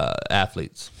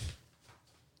athletes.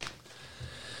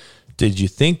 Did you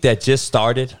think that just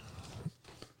started?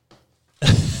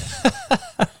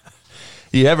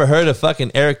 You ever heard of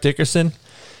fucking Eric Dickerson?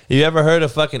 You ever heard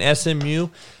of fucking SMU?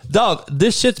 Dog,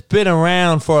 this shit's been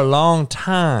around for a long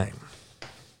time.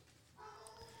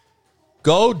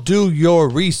 Go do your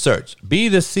research. Be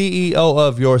the CEO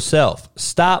of yourself.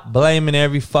 Stop blaming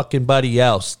every fucking buddy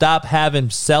else. Stop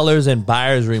having sellers and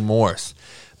buyers remorse,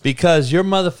 because your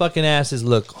motherfucking asses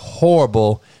look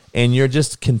horrible and you're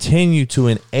just continue to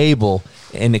enable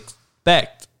and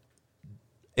expect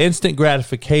instant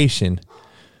gratification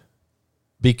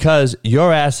because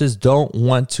your asses don't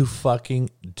want to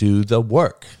fucking do the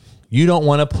work. You don't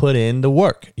want to put in the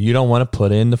work. You don't want to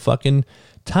put in the fucking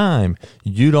time.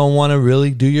 You don't want to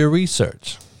really do your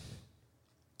research.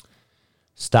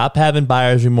 Stop having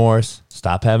buyer's remorse.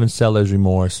 Stop having seller's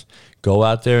remorse. Go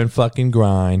out there and fucking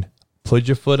grind. Put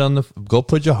your foot on go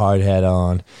put your hard hat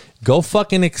on. Go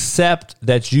fucking accept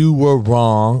that you were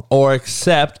wrong or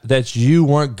accept that you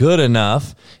weren't good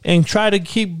enough and try to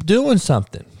keep doing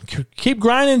something. Keep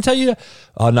grinding until you,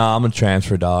 oh no, I'm a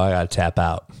transfer dog. I got to tap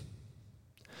out.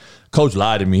 Coach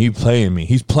lied to me. He's playing me.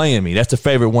 He's playing me. That's the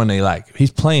favorite one they like.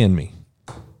 He's playing me.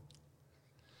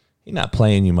 He's not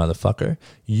playing you, motherfucker.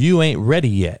 You ain't ready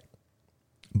yet.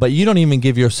 But you don't even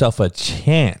give yourself a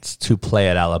chance to play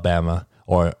at Alabama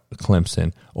or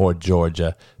Clemson or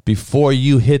Georgia before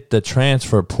you hit the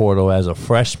transfer portal as a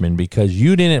freshman because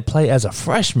you didn't play as a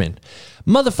freshman.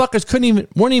 Motherfuckers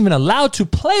weren't even allowed to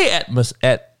play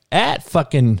at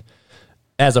fucking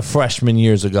as a freshman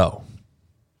years ago.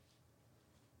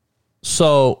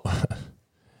 So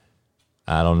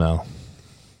I don't know.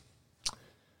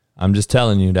 I'm just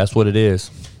telling you, that's what it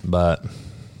is. But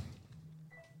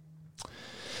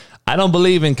I don't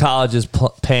believe in colleges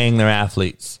paying their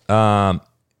athletes. I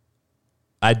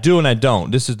do and I don't.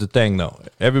 This is the thing, though.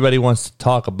 Everybody wants to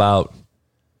talk about.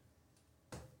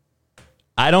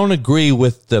 I don't agree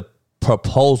with the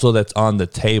proposal that's on the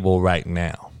table right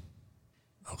now.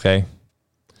 Okay?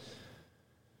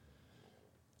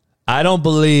 I don't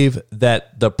believe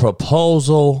that the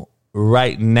proposal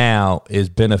right now is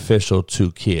beneficial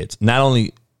to kids. Not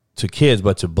only to kids,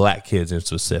 but to black kids in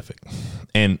specific.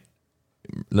 And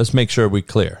let's make sure we're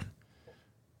clear.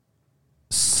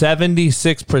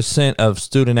 76% of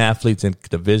student athletes in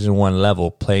Division I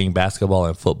level playing basketball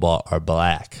and football are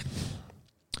black.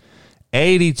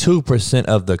 82%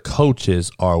 of the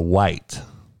coaches are white.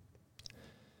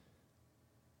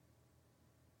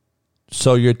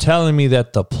 So you're telling me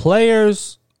that the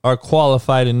players are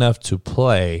qualified enough to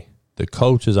play, the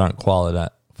coaches aren't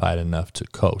qualified enough to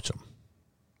coach them.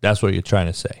 That's what you're trying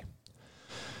to say.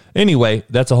 Anyway,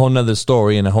 that's a whole nother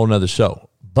story and a whole nother show.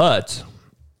 But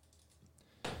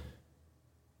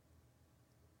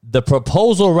the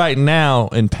proposal right now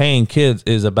in paying kids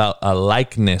is about a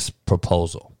likeness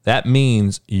proposal. That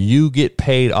means you get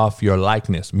paid off your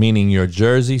likeness, meaning your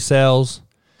jersey sales,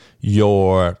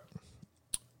 your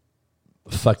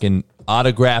fucking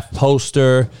autograph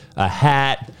poster, a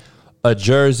hat, a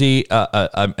jersey,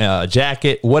 a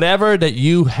jacket, whatever that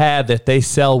you have that they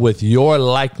sell with your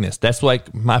likeness. That's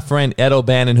like my friend Ed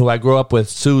O'Bannon, who I grew up with,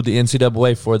 sued the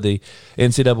NCAA for the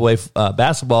NCAA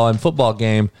basketball and football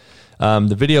game,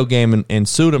 the video game, and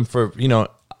sued him for,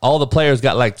 all the players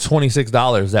got like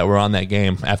 $26 that were on that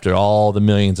game after all the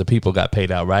millions of people got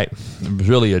paid out, right? It was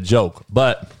really a joke.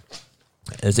 But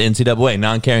it's NCAA,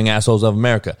 non-caring assholes of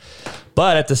America.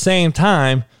 But at the same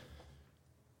time,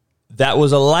 that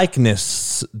was a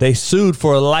likeness. They sued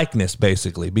for a likeness,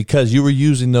 basically, because you were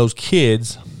using those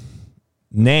kids'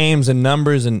 names and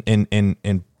numbers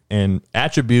and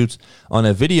attributes on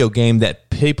a video game that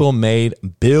people made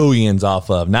billions off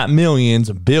of. Not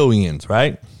millions, billions,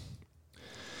 right?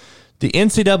 The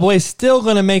NCAA is still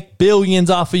going to make billions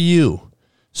off of you.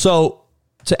 So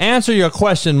to answer your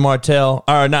question,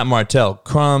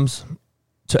 Crumbs,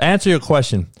 to answer your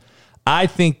question, I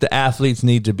think the athletes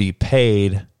need to be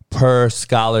paid per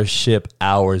scholarship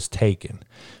hours taken.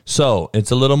 So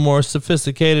it's a little more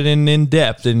sophisticated and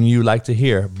in-depth than you like to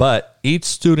hear, but each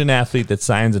student athlete that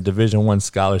signs a Division I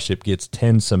scholarship gets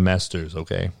 10 semesters,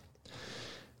 okay,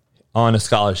 on a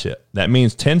scholarship. That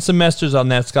means 10 semesters on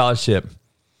that scholarship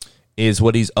is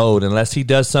what he's owed, unless he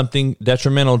does something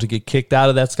detrimental to get kicked out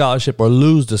of that scholarship or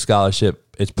lose the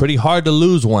scholarship. It's pretty hard to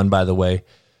lose one, by the way,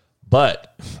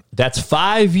 but that's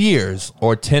 5 years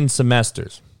or 10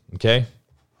 semesters, okay?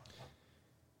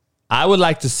 I would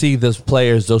like to see those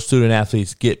players, those student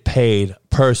athletes, get paid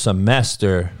per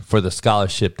semester for the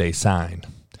scholarship they signed.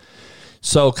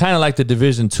 So kind of like the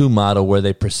Division II model where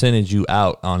they percentage you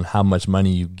out on how much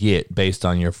money you get based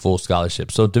on your full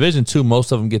scholarship. So Division II,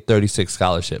 most of them get 36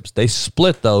 scholarships. They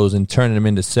split those and turn them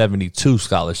into 72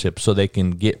 scholarships so they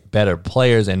can get better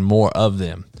players and more of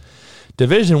them.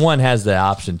 Division I has the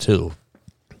option too.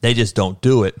 They just don't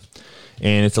do it.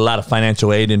 And it's a lot of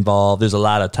financial aid involved. There's a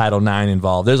lot of Title IX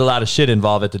involved. There's a lot of shit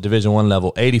involved at the Division I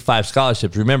level. 85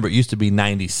 scholarships. Remember, it used to be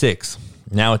 96.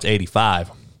 Now it's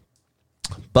 85.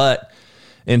 But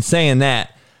in saying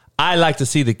that, I like to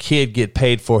see the kid get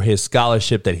paid for his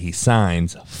scholarship that he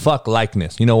signs. Fuck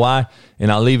likeness. You know why?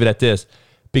 And I'll leave it at this.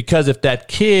 Because if that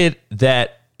kid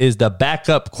that is the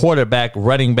backup quarterback,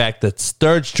 running back, the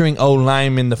third string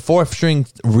O-lineman, the fourth string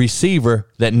receiver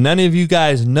that none of you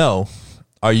guys know,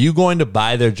 are you going to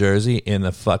buy their jersey in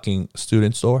the fucking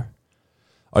student store?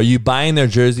 Are you buying their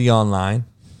jersey online?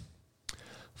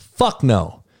 Fuck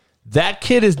no. That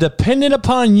kid is dependent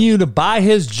upon you to buy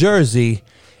his jersey,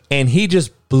 and he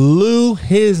just blew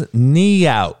his knee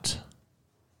out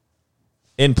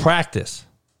in practice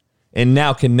and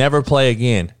now can never play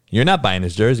again. You're not buying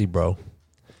his jersey, bro.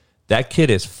 That kid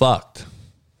is fucked.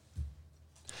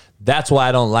 That's why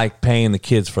I don't like paying the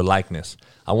kids for likeness.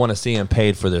 I want to see them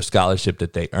paid for their scholarship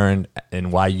that they earned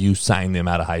and why you signed them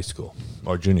out of high school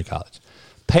or junior college.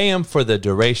 Pay them for the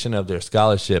duration of their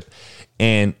scholarship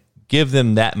and give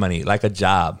them that money like a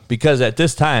job. Because at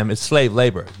this time, it's slave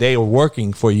labor. They are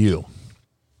working for you.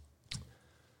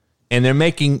 And they're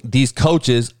making these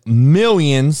coaches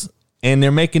millions, and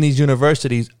they're making these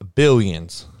universities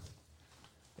billions.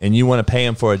 And you want to pay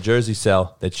them for a jersey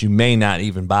sale that you may not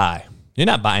even buy. You're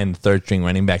not buying the third-string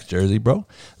running back jersey, bro.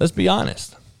 Let's be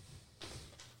honest.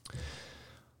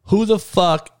 Who the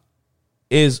fuck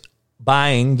is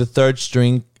buying the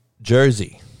third-string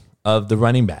jersey of the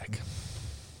running back?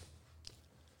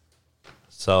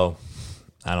 So,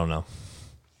 I don't know.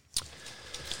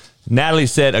 Natalie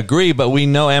said, agree, but we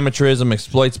know amateurism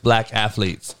exploits black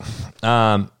athletes.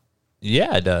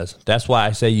 Yeah, it does. That's why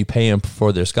I say you pay them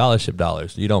for their scholarship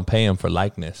dollars. You don't pay them for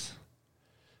likeness.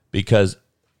 Because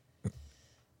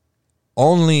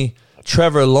only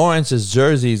Trevor Lawrence's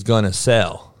jersey is going to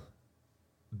sell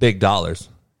big dollars.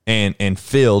 And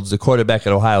Fields, the quarterback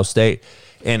at Ohio State,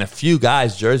 and a few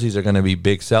guys' jerseys are going to be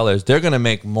big sellers. They're going to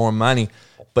make more money,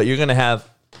 but you're going to have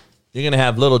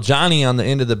little Johnny on the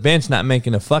end of the bench not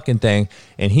making a fucking thing,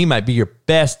 and he might be your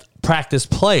best practice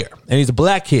player, and he's a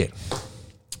black kid.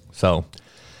 So,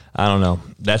 I don't know.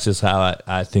 That's just how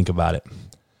I think about it.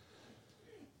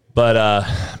 But,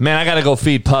 man, I got to go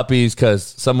feed puppies because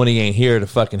somebody ain't here to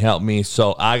fucking help me.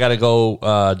 So, I got to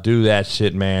go do that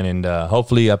shit, man. And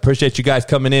hopefully, I appreciate you guys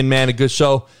coming in, man. A good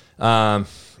show. Yeah,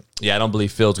 I don't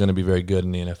believe Phil's going to be very good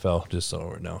in the NFL, just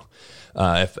so we know.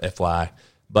 FYI.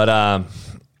 But,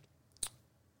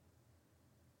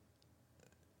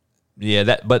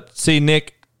 yeah, but see,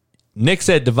 Nick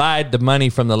said divide the money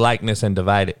from the likeness and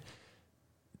divide it.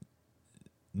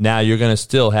 Now you're going to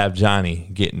still have Johnny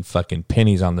getting fucking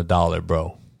pennies on the dollar,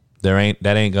 bro. That ain't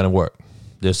going to work.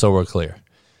 Just so we're clear.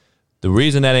 The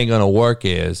reason that ain't going to work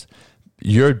is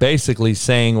you're basically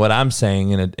saying what I'm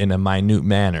saying in a minute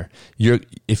manner.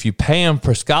 If you pay them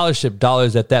for scholarship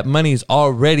dollars, that money's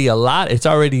already a lot. It's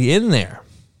already in there.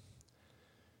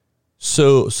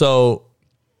 So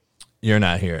you're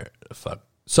not here. Fuck.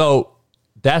 So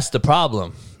that's the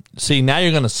problem. See, now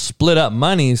you're going to split up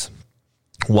monies.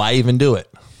 Why even do it?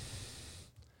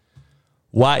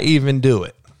 Why even do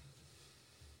it?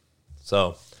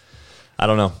 So, I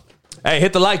don't know. Hey,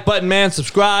 hit the like button, man.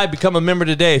 Subscribe. Become a member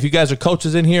today. If you guys are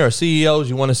coaches in here or CEOs,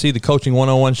 you want to see the Coaching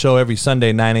 101 show every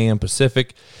Sunday, 9 a.m.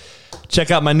 Pacific. Check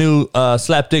out my new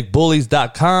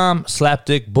slapdickbullies.com.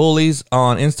 Slapdick Bullies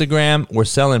on Instagram. We're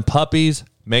selling puppies.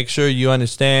 Make sure you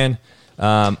understand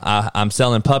I'm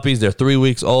selling puppies. They're 3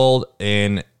 weeks old,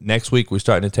 and next week we're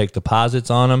starting to take deposits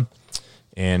on them.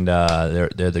 And they're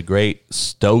the great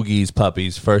Stogies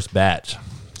puppies, first batch.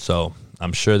 So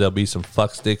I'm sure there'll be some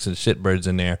fuck sticks and shitbirds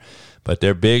in there, but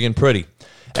they're big and pretty.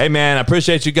 Hey, man, I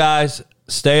appreciate you guys.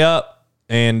 Stay up,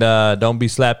 and don't be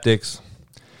slapdicks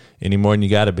any more than you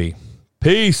got to be.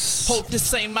 Peace. Hope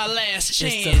this ain't my last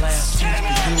chance. It's the last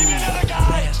chance for you.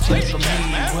 Last chance for me.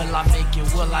 Will I make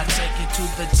it? Will I take it to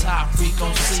the top? We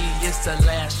gon' see. It's the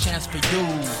last chance for you.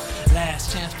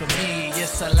 Last chance for me.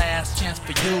 It's the last chance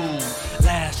for you.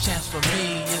 Last chance for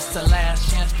me. It's the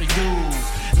last chance for you.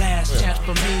 Last chance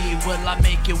for me. Will I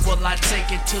make it? Will I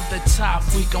take it to the top?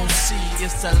 We gon' see.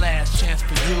 It's the last chance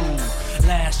for you.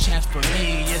 Last chance for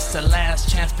me. It's the last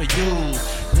chance for you.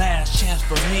 Last chance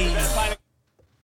for me.